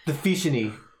have the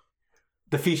fishiny,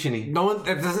 No one.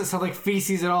 That doesn't sound like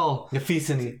feces at all. the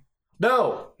fishiny.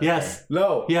 No. Yes,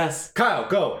 No. yes. Kyle,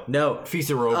 go. No,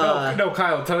 Fecerobe. No,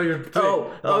 Kyle, tell your thing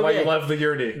oh, about why okay. you love the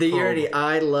urinary. the urinary.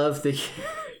 I love the.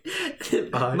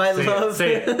 My Say love. It,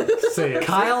 say it. Say it.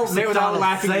 Kyle, Say it without McDonald,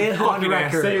 laughing, Say you it on fucking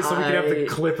ass. record. Say it so we can have the I-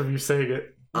 clip of you saying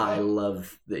it. I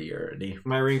love the urinary.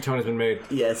 My ringtone has been made.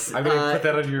 Yes, I'm gonna put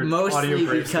that on your mostly audio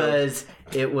gravestone. because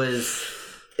it was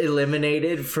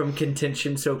eliminated from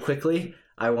contention so quickly.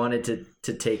 I wanted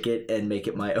to take it and make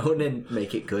it my own and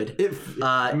make it good. Make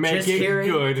just it hearing,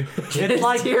 good. Just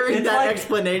like- hearing it's that like-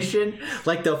 explanation,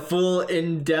 like the full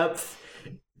in-depth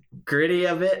gritty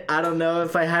of it. I don't know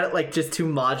if I had it like just too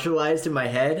modularized in my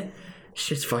head. It's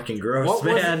just fucking gross, What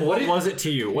man. was it to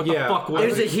you? What Yeah. the fuck was It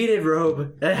was it? a heated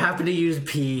robe that happened to use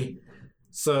pee.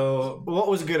 So, What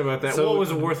was good about that? so What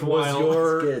was worthwhile?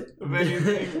 Good. of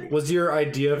anything? was your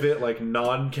idea of it like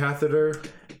non-catheter?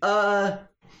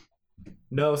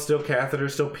 No, still catheter,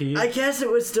 still pee. I guess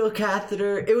it was still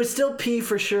catheter. It was still pee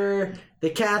for sure. The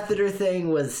catheter thing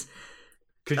was.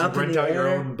 Could you up in rent the out your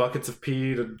air. own buckets of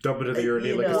pee to dump into the urinary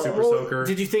You like know, a super well, soaker?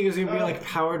 Did you think it was gonna be like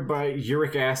powered by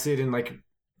uric acid and like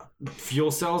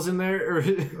fuel cells in there? Or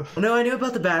No, I knew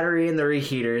about the battery and the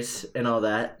reheaters and all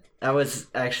that. I was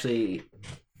actually.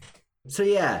 So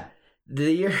yeah,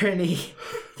 the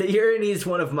urinary is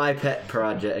one of my pet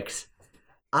projects.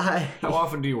 how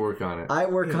often do you work on it? I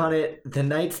work on it the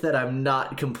nights that I'm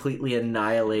not completely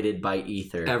annihilated by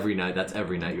ether. Every night. That's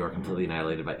every night. You are completely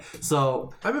annihilated by.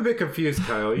 So I'm a bit confused,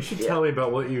 Kyle. You should tell me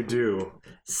about what you do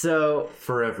So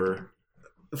forever.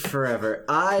 forever,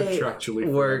 I Contractually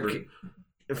work forever.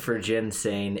 for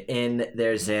Ginsane in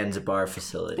their Zanzibar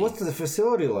facility. What's the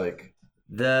facility like?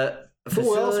 The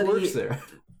Who else facility works there?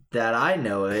 that I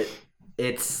know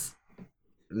it's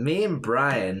me and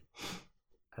Brian.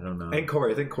 I don't know. And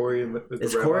Corey. I think Corey and the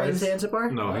Is Corey in rabbis.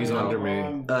 Zanzibar? No, he's under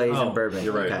me. Oh, he's Oh, in Burbank.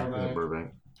 you're right. Okay. He's in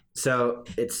Burbank. So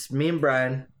it's me and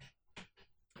Brian,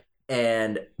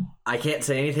 and I can't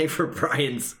say anything for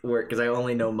Brian's work because I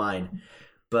only know mine.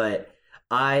 But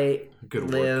I Good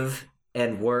work. live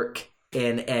and work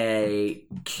in a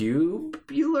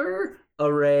cubular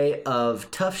array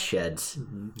of tough sheds.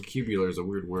 Cubular is a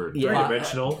weird word. Yeah.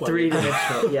 Three-dimensional.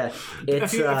 3-dimensional. Yeah,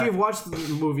 it's If you've watched the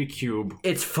movie Cube,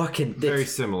 it's fucking very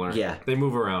it's, similar. yeah. They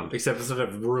move around. Except instead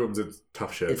of rooms, it's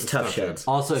tough shit. it's tough sheds.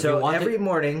 Also, if So you want every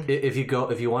morning, if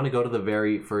you want to go to the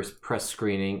very first press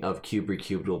screening of Cube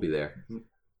Recubed, we'll be there.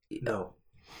 No.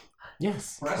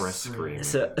 Yes. Press screen.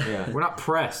 so Yeah. We're not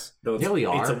press. No, it's, Yeah, we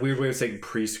It's are. a weird way of saying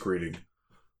pre-screening.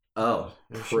 oh.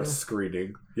 Press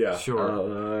screening. Yeah.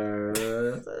 Sure.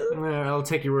 I'll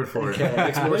take your word for it. Okay.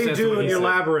 Makes more What do you sense than do in he your said.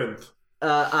 labyrinth?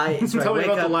 I Tell me wake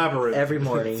about the up labyrinth. every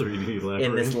morning 3D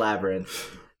in this labyrinth.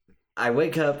 labyrinth. I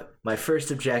wake up. My first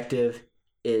objective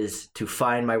is to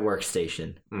find my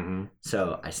workstation. Mm-hmm.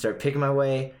 So I start picking my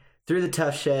way through the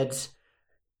tough sheds.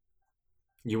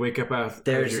 You wake up out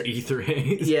There's- of your ether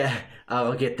haze. Yeah,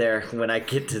 I'll get there when I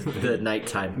get to the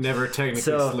nighttime. Never technically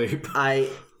So sleep. I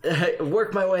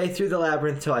work my way through the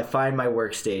labyrinth till I find my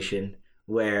workstation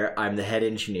where I'm the head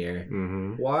engineer.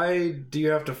 Mm-hmm. Why do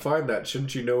you have to find that?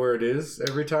 Shouldn't you know where it is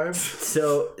every time?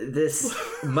 So this,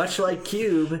 much like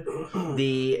Cube,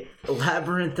 the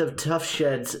labyrinth of tough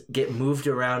sheds get moved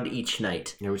around each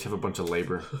night. Yeah, we just have a bunch of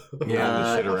labor.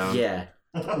 Yeah. Shit around. Yeah.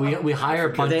 We hire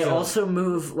a bunch They of also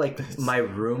move like my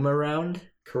room around,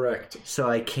 Correct. so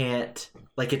I can't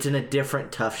like it's in a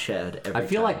different tough shed. Every I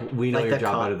feel time. like we know Like your the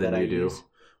job cot better than that you I do. use.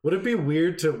 Would it be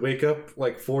weird to wake up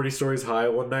like 40 stories high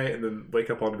one night and then wake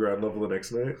up on ground level the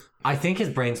next night? I think his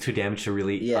brain's too damaged to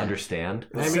really Yeah. understand.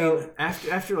 I mean, So-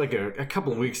 after like a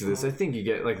couple of weeks of this, I think you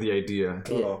get like the idea.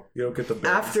 Oh, you don't get the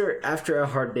bends. After a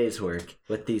hard day's work,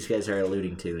 what these guys are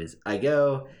alluding to is I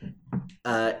go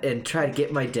and try to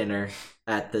get my dinner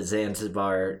at the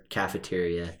Zanzibar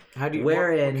cafeteria. How do you?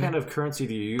 Wherein what kind of currency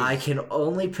do you use? I can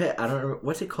only pay. I don't know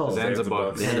what's it called.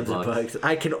 Zanzibar. Zanzibucks.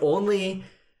 I can only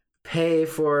pay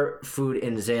for food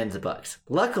in Zanzibucks.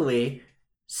 Luckily,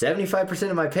 75%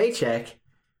 of my paycheck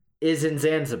is in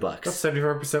That's Zanzibucks.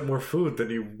 75% more food than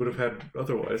you would have had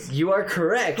otherwise. You are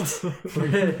correct.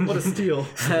 What a steal.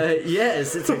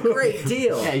 Yes, it's a great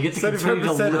deal. Yeah, you get to continue to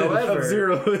 75% live. However- of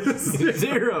zero is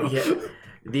Zero. Yeah.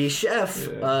 The chef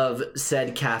of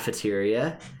said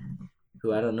cafeteria,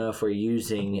 who I don't know if we're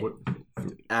using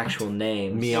actual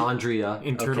names. Meandria.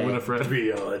 Intern Okay. Winifred.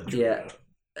 beyond. Yeah.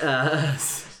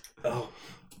 Oh,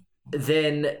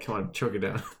 Then, Come on, choke it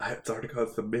down. it's already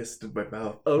caused the mist in my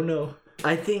mouth. oh no.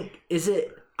 I think, is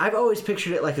it, I've always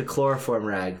pictured it like a chloroform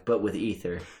rag, but with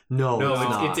ether. No, No, it's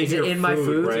not. it's in Is it your in my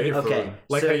food? right? your Okay. food.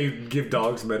 Like so how you give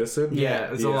dogs medicine?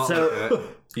 Yeah, it's a lot So- like that.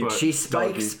 But she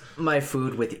spikes my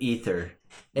food with ether.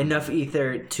 Enough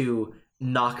ether to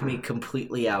knock me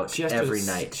completely out she has every to,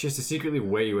 night. She has to secretly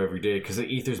weigh you every day because the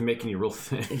ether's making you real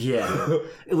thin. Yeah.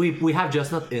 We have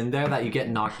just enough in there that you get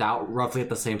knocked out roughly at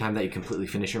the same time that you completely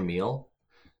finish your meal.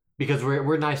 Because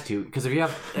we're nice to you. Because if you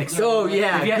have extra, Oh,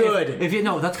 yeah, if you, good. If you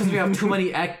no, that's because if you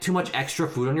have too much extra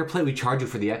food on your plate, we charge you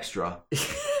for the extra.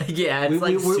 Yeah, it's We-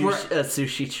 like we're- a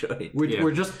sushi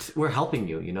joint. We're helping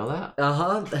you. You know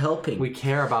that Helping. we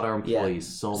care about our employees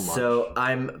so much. So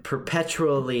I'm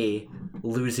perpetually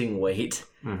losing weight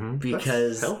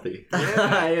because Healthy.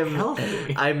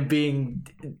 I'm being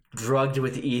drugged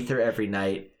with ether every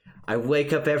night. I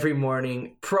wake up every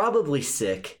morning probably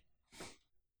sick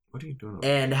What are you doing?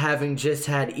 and having just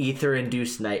had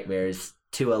ether-induced nightmares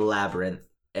to a labyrinth,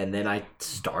 and then I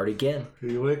start again.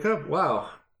 You wake up. Wow.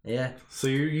 Yeah, So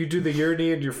you do the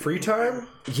urinary in your free time?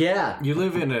 yeah. You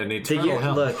live in an The eternal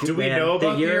hell. look, Do we man, know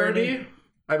about the urinary- urinary?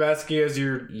 I'm asking as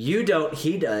your... You don't.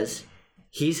 He does.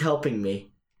 He's helping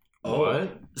me.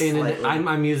 What? Slightly.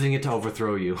 I'm using it to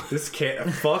overthrow you. This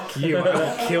can't... Fuck you. I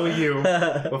will kill you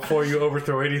before you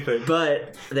overthrow anything.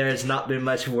 But there has not been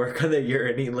much work on the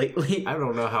urinary lately. I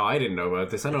don't know how I didn't know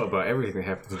about this. I know about everything that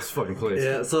happens in this fucking place.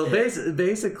 Yeah, so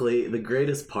basically, the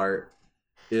greatest part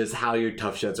is how your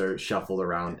tough sheds are shuffled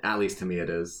around. At least to me, it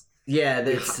is. Yeah,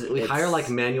 We hire like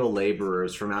manual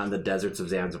laborers from out in the deserts of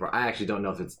Zanzibar. I actually don't know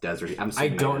if it's desert. I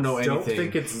assuming don't it know is. anything. Don't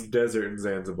think it's desert in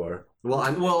Zanzibar.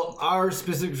 Well, our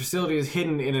specific facility is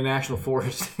hidden in a national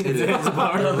forest in It is.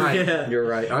 Zanzibar. Right, Yeah. you're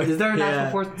right. Is there a Yeah.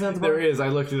 national forest in Zanzibar? There is. I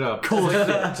looked it up.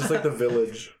 Just like the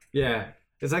village. Yeah.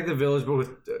 It's like the village, but with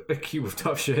a cube of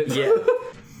tough shit. Yeah.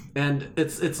 And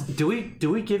it's do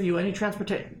we give you any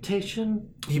transportation?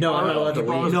 No, I'm not allowed to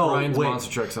leave. No, Brian's wait.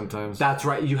 monster truck sometimes. That's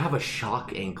right. You have a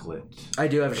shock anklet. I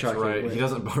do have a shock. right. anklet. He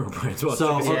doesn't borrow Brian's monster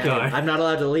So, truck. okay. I'm not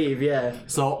allowed to leave. Yeah.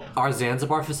 So our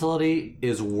Zanzibar facility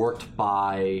is worked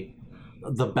by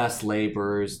the best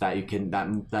laborers that you can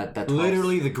that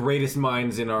Literally the greatest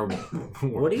minds in our world.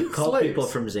 What do you call Slaves. people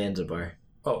from Zanzibar?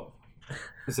 Oh,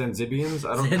 Zanzibians?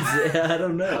 I don't. I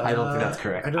don't know. I don't think that's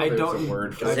correct. I know I there's don't- a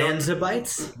word for I that. don't-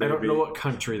 Zanzibites? I don't know what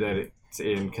country that it's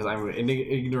in because I'm an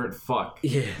ignorant fuck.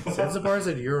 Yeah. Zanzibar's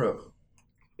in Europe.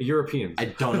 Europeans. I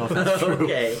don't know if that's true.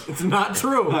 Okay. It's not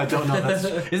true. I don't know if that's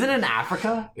true. Is it in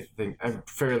Africa? I'm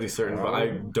fairly certain, but I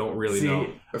don't really know.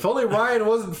 If only Ryan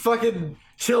wasn't fucking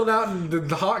chilling out in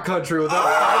the hot country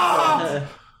without.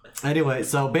 Anyway,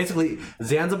 so basically,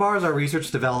 Zanzibar is our research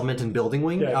development and building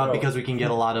wing Yeah, no. because we can get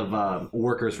a lot of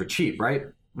workers for cheap, right?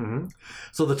 Mm-hmm.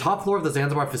 So the top floor of the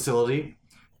Zanzibar facility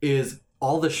is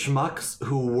all the schmucks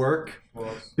who work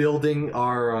building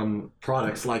our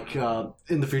products. Like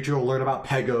in the future, we'll learn about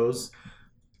Pegos,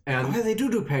 Oh, and yeah, they do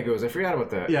Pegos. I forgot about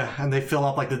that. yeah, and they fill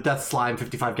up like the death slime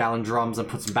 55-gallon drums and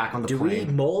puts them back on the Do we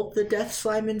plane. mold the death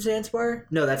slime in Zanzibar?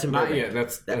 No, that's in Not Burbank.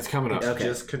 yet. That's coming up. Okay.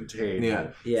 Just contained.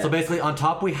 Yeah. Yeah. So basically, on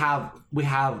top we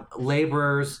have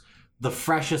laborers, the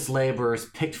freshest laborers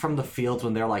picked from the fields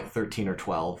when they're like 13 or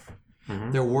 12.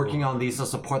 Mhm. They're working on these to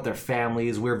support their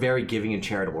families. We're very giving and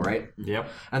charitable, right? Yep.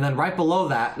 And then right below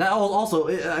that also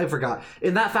I forgot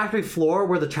in that factory floor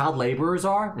where the child laborers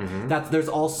are. There's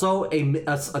also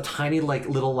a tiny like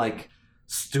little like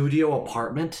studio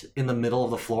apartment in the middle of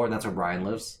the floor, and that's where Brian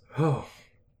lives. Oh.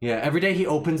 Yeah, every day he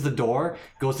opens the door,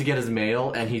 goes to get his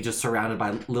mail, and he's just surrounded by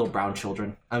little brown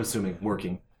children. I'm assuming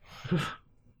working.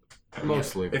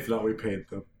 Mostly. If not, we paint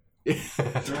them.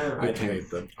 I paint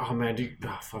them. Oh man,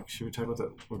 fuck. Should we talk about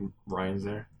that when Ryan's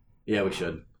there? Yeah, we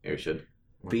should. Yeah, we should.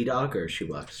 B-Dog or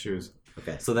Shoebox? Shoes.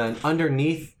 Okay. So then,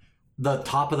 underneath the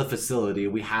top of the facility,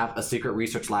 we have a secret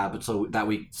research lab, so that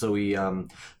we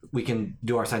can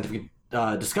do our scientific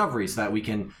discoveries, so that we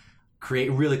can create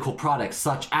really cool products,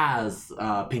 such as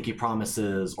Pinky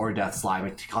Promises or Death Slime.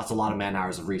 It costs a lot of man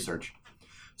hours of research.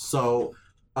 So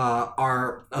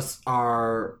our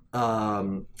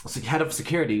head of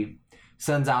security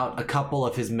sends out a couple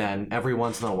of his men every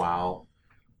once in a while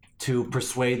to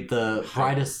persuade the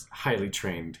brightest, Highly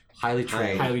trained. highly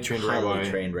trained. Highly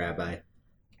trained rabbi.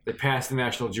 They passed the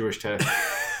national Jewish test.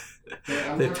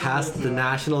 They passed the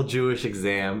national Jewish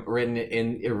exam written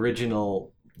in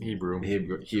original Hebrew.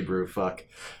 Hebrew. Fuck.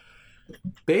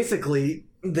 Basically,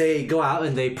 they go out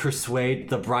and they persuade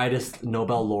the brightest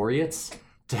Nobel laureates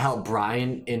to help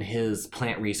Brian in his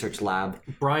plant research lab.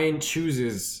 Brian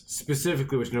chooses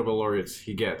specifically which Nobel laureates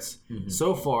he gets.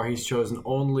 So far, he's chosen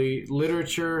only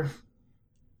literature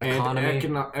and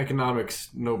Economy. economics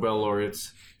Nobel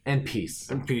laureates And peace.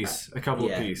 and peace. A couple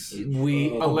Yeah. of peace.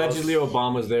 We Allegedly,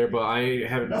 Obama's there, but I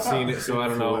haven't seen it, so I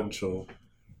don't know. Influential.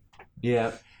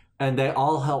 Yeah, and they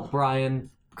all help Brian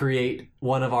create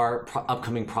one of our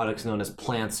upcoming products known as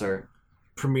Plancer.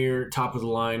 Premier, top of the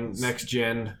line, next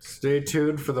gen. Stay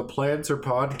tuned for the Planter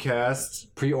podcast.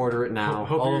 Pre-order it now.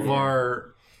 Hope All you're- of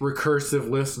our recursive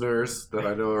listeners that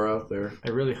I know are out there. I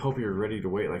really hope you're ready to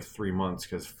wait like 3 months,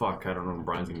 because fuck, I don't know when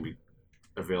Brian's gonna be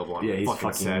available on Yeah, he's fucking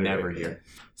fucking Saturday. never here.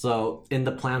 So in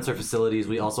the Plancer facilities,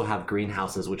 we also have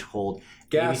greenhouses which hold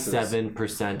Gases.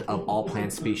 87% of all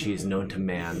plant species known to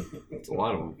man. It's a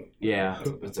lot of them. Yeah,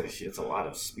 It's a lot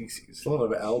of species. It's a lot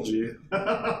of algae.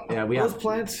 yeah, we Those have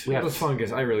plants? we have- Those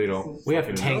fungus? I really don't. we have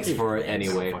fucking tanks know. for it I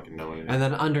anyway. don't fucking know anything. And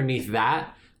then underneath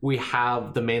that, we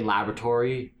have the main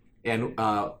laboratory and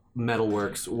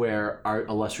metalworks, where our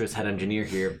illustrious head engineer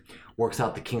here works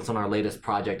out the kinks on our latest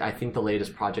project. I think the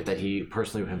latest project that he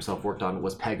personally himself worked on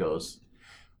was Pegos,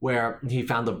 where he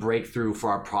found the breakthrough for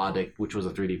our product, which was a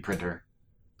 3D printer.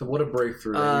 What a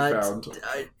breakthrough that you found.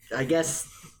 I guess.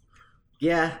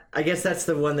 Yeah, I guess that's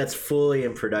the one that's fully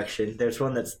in production. There's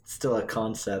one that's still a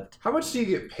concept. How much do you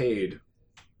get paid?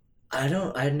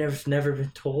 I've never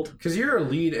been told. Because you're a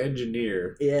lead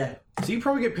engineer, Yeah, so you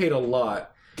probably get paid a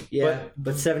lot yeah,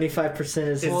 but 75%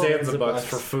 is in Zanzibar Zanzibar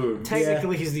for food.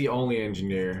 Technically, he's the only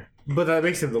engineer. But that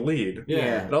makes him the lead.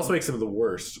 Yeah. It also makes him the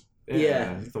worst.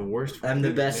 Yeah. He's the worst. I'm the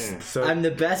best. Yeah. So I'm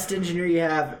the best engineer you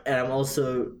have, and I'm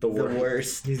also the worst.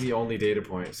 worst. He's the only data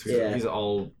point. So Yeah. he's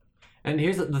all. And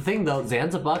here's the thing, though: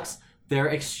 Zanzibucks, their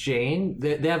exchange,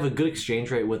 they have a good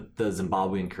exchange rate with the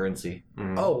Zimbabwean currency.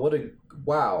 oh, what a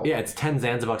wow! Yeah, it's 10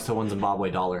 Zanzibucks to 1 Zimbabwe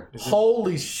dollar.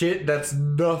 Holy shit, that's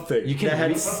nothing. You can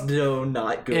That's no,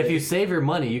 not good. if you save your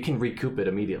money, you can recoup it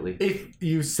immediately. If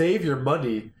you save your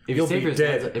money, If you'll you save be your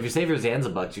dead. if you save your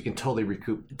Zanzibucks, you can totally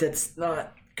recoup. That's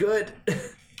not good.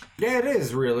 Yeah, it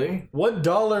is really.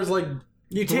 $1 is like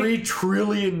You take 3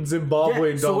 trillion Zimbabwean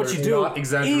dollars. So what you do? Not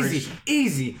exaggeration.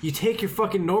 Easy. You take your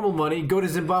fucking normal money, go to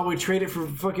Zimbabwe, trade it for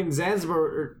fucking Zanzibar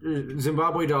or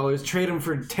Zimbabwe dollars, trade them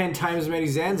for 10 times as many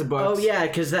Zanzibar. Oh yeah,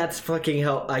 because that's fucking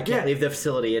help. I can't leave the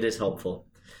facility. It is helpful.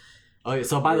 Okay,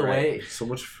 so by the way, So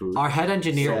much food. our head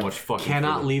engineer So much fucking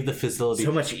cannot food. leave the facility.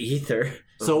 So much ether.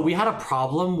 So we had a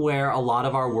problem where a lot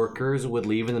of our workers would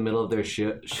leave in the middle of their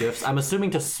shifts. I'm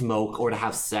assuming to smoke or to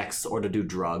have sex or to do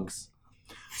drugs.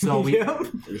 So we Smoke,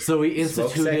 sex, or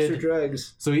instituted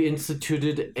drugs.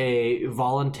 a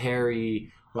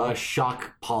voluntary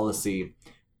shock policy.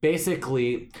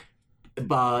 Basically,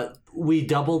 but we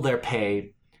double their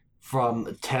pay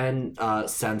from 10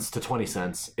 cents to 20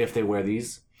 cents if they wear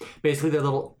these. Basically, they're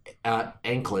little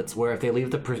anklets where if they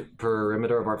leave the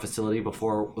perimeter of our facility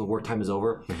before the work time is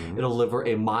over, it'll deliver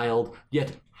a mild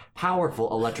yet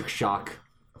powerful electric shock.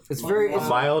 It's very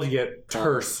Mild yet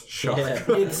terse shock. Yeah.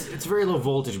 it's very low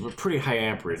voltage but pretty high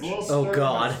amperage. Oh,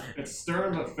 God. It's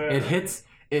stern but fair.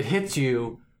 It hits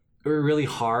you really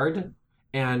hard,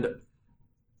 and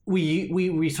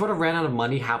we sort of ran out of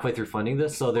money halfway through funding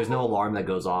this, so there's no alarm that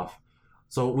goes off.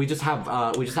 So we just have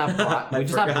about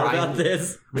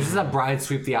this. We just have Brian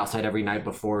sweep the outside every night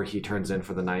before he turns in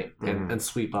for the night and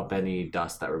sweep up any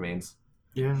dust that remains.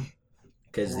 Yeah.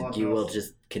 Because you will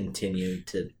just continue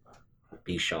to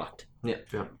be shocked. Yeah.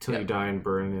 Till you die and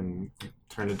burn and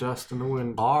turn to dust in the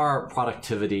wind. Our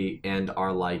productivity and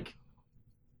our like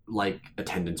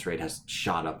attendance rate has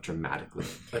shot up dramatically.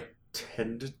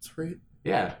 Attendance rate?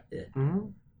 Yeah. Mm-hmm.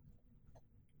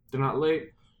 They're not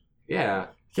late. Yeah.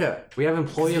 Yeah. We have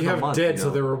employee of You the have month. dead, you know? so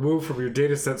they're removed from your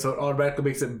data set, so it automatically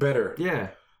makes it better. Yeah.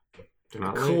 They're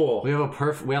not late. Cool. We have a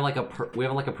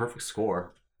perfect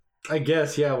score. I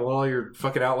guess, yeah, when all your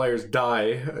fucking outliers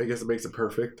die, I guess it makes it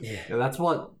perfect. Yeah. And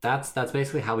that's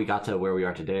basically how we got to where we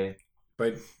are today.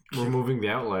 But Removing the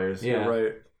outliers. Yeah. you're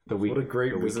right. The week. What a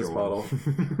great the business weaker model.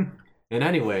 one. And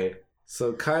anyway,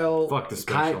 So Kyle, Fuck the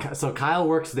special. so Kyle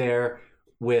works there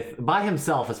by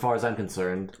himself, as far as I'm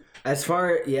concerned. As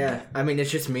far, I mean,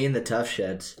 it's just me and the tough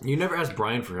sheds. You never asked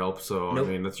Brian for help, so Nope. I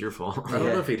mean that's your fault. I don't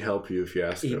Yeah. know if he'd help you if you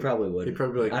asked He him. probably would. He'd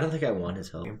probably be like, I don't think I want his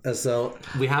help. So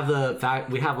we have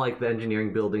like the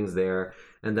engineering buildings there,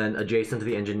 and then adjacent to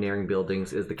the engineering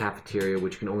buildings is the cafeteria,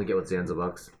 which you can only get with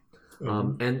Zanzibucks.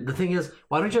 And the thing is,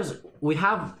 why don't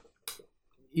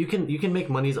you can make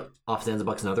monies off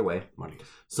Zanzibucks another way. Money.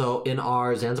 So in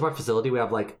our Zanzibar facility, we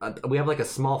have like a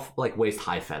small like waist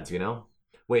high fence,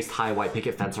 waist high white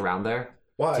picket fence around there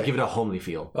why? to give it a homely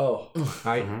feel, Oh,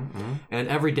 right? And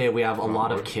every day we have a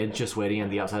lot of kids just waiting on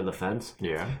the outside of the fence.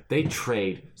 Yeah. They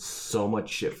trade so much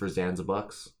shit for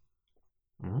Zanzibucks.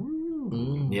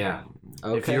 Yeah.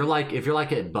 Okay. If you're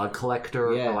like a bug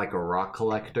collector Yeah. or like a rock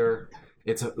collector,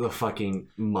 it's the fucking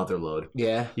motherload.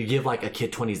 Yeah. You give like a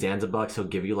kid 20 Zanzibucks, he'll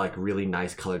give you like really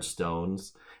nice colored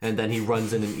stones, and then he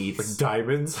runs in and eats.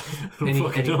 diamonds. And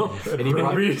he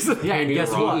Rubies. yeah, and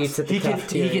guess He what? eats at the He can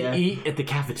cafeteria. eat at the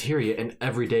cafeteria, and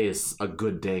every day is a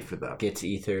good day for them. Gets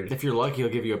ethered. If you're lucky, he'll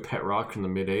give you a pet rock from the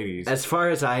mid '80s. As far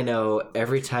as I know,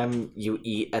 every time you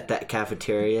eat at that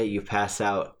cafeteria, you pass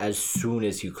out as soon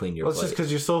as you clean your Well, it's just plate.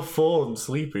 because you're so full and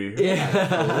sleepy.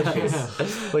 Yeah.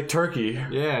 Like turkey.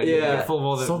 Yeah, Yeah. full of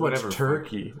all that So much whatever.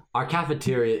 turkey. Our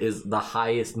cafeteria is the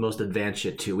highest, most advanced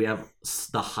shit too. We have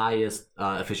the highest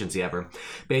efficiency ever.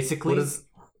 Basically,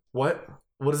 What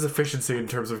is efficiency in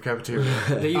terms of cafeteria?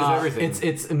 They use everything.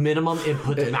 It's minimum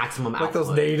input to maximum Like output.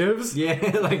 those natives?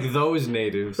 yeah, like those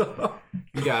natives.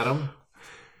 You got them.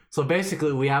 So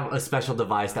basically, we have a special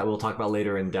device that we'll talk about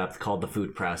later in depth called the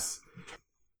food press.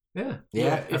 Yeah.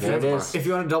 Yeah, If there it is. If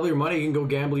you want to double your money, you can go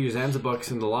gamble your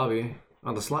Zanzibucks in the lobby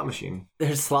on the slot machine.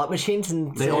 There's slot machines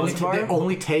in They Zanzibar?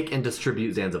 only take and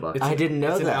distribute Zanzibar. I didn't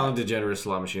know It's an that. Ellen DeGeneres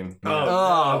slot machine.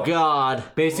 Oh, God.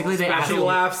 Basically, they She actually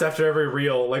laughs after every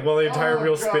reel. Like while the entire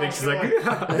reel's spinning, she's like, and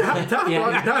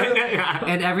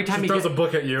every time she you throws get a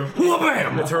book at you.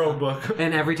 Bam! It's her own book.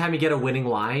 and every time you get a winning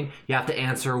line, you have to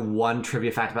answer one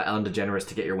trivia fact about Ellen DeGeneres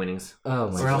to get your winnings, Oh,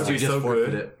 my or else God. you just so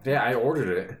forfeit good. it. Yeah, I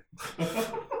ordered it.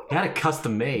 You had it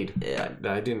custom made. Yeah.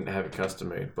 I didn't have it custom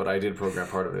made, but I did program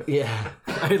part of it. Yeah.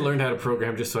 I learned how to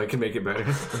program just so I can make it better.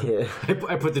 Yeah.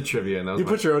 I put the trivia in. That was You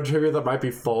put your own trivia that might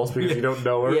be false because you don't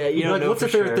know her. Yeah, you You're don't like, know what's for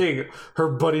your favorite sure. thing? Her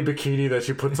buddy bikini that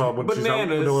she puts on when she's out when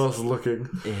Bananas. no one else is looking.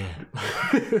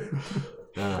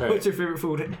 Yeah. What's your favorite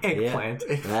food? Eggplant.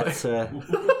 That's,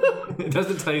 It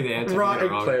doesn't tell you the answer. Raw You're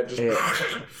wrong. eggplant. Just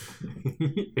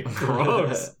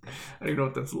Gross. I don't even know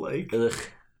what that's like. ugh.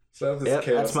 so this Yep,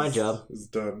 chaos that's my job. Is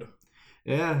done.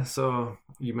 Yeah, so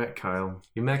you met Kyle.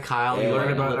 You met Kyle. Yeah. You Learn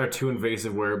learned about our two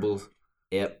invasive wearables.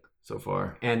 Yep. so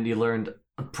far. And you learned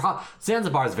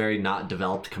Zanzibar is very not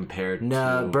developed compared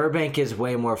No, to Burbank is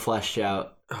way more fleshed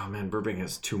out. Oh man, Burbank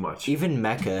has too much. Even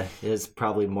Mecca is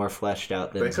probably more fleshed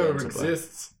out than Mecca Zanzibar.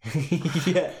 exists.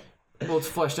 Yeah. Well, it's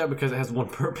fleshed out because it has one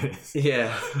purpose.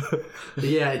 Yeah.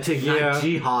 to ignite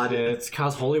jihad. Yeah, it's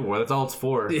cause holy war. That's all it's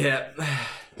for. Yeah.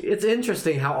 It's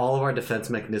interesting how all of our defense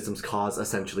mechanisms cause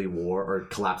essentially war or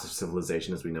collapse of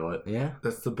civilization as we know it. Yeah.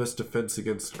 That's the best defense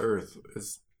against Earth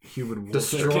is human war.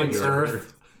 Destroying Against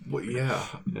Earth. Well, yeah.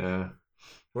 Yeah.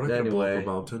 We're not gonna blow up Anyway. a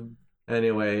mountain.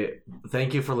 Anyway,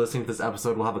 thank you for listening to this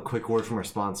episode. We'll have a quick word from our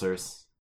sponsors.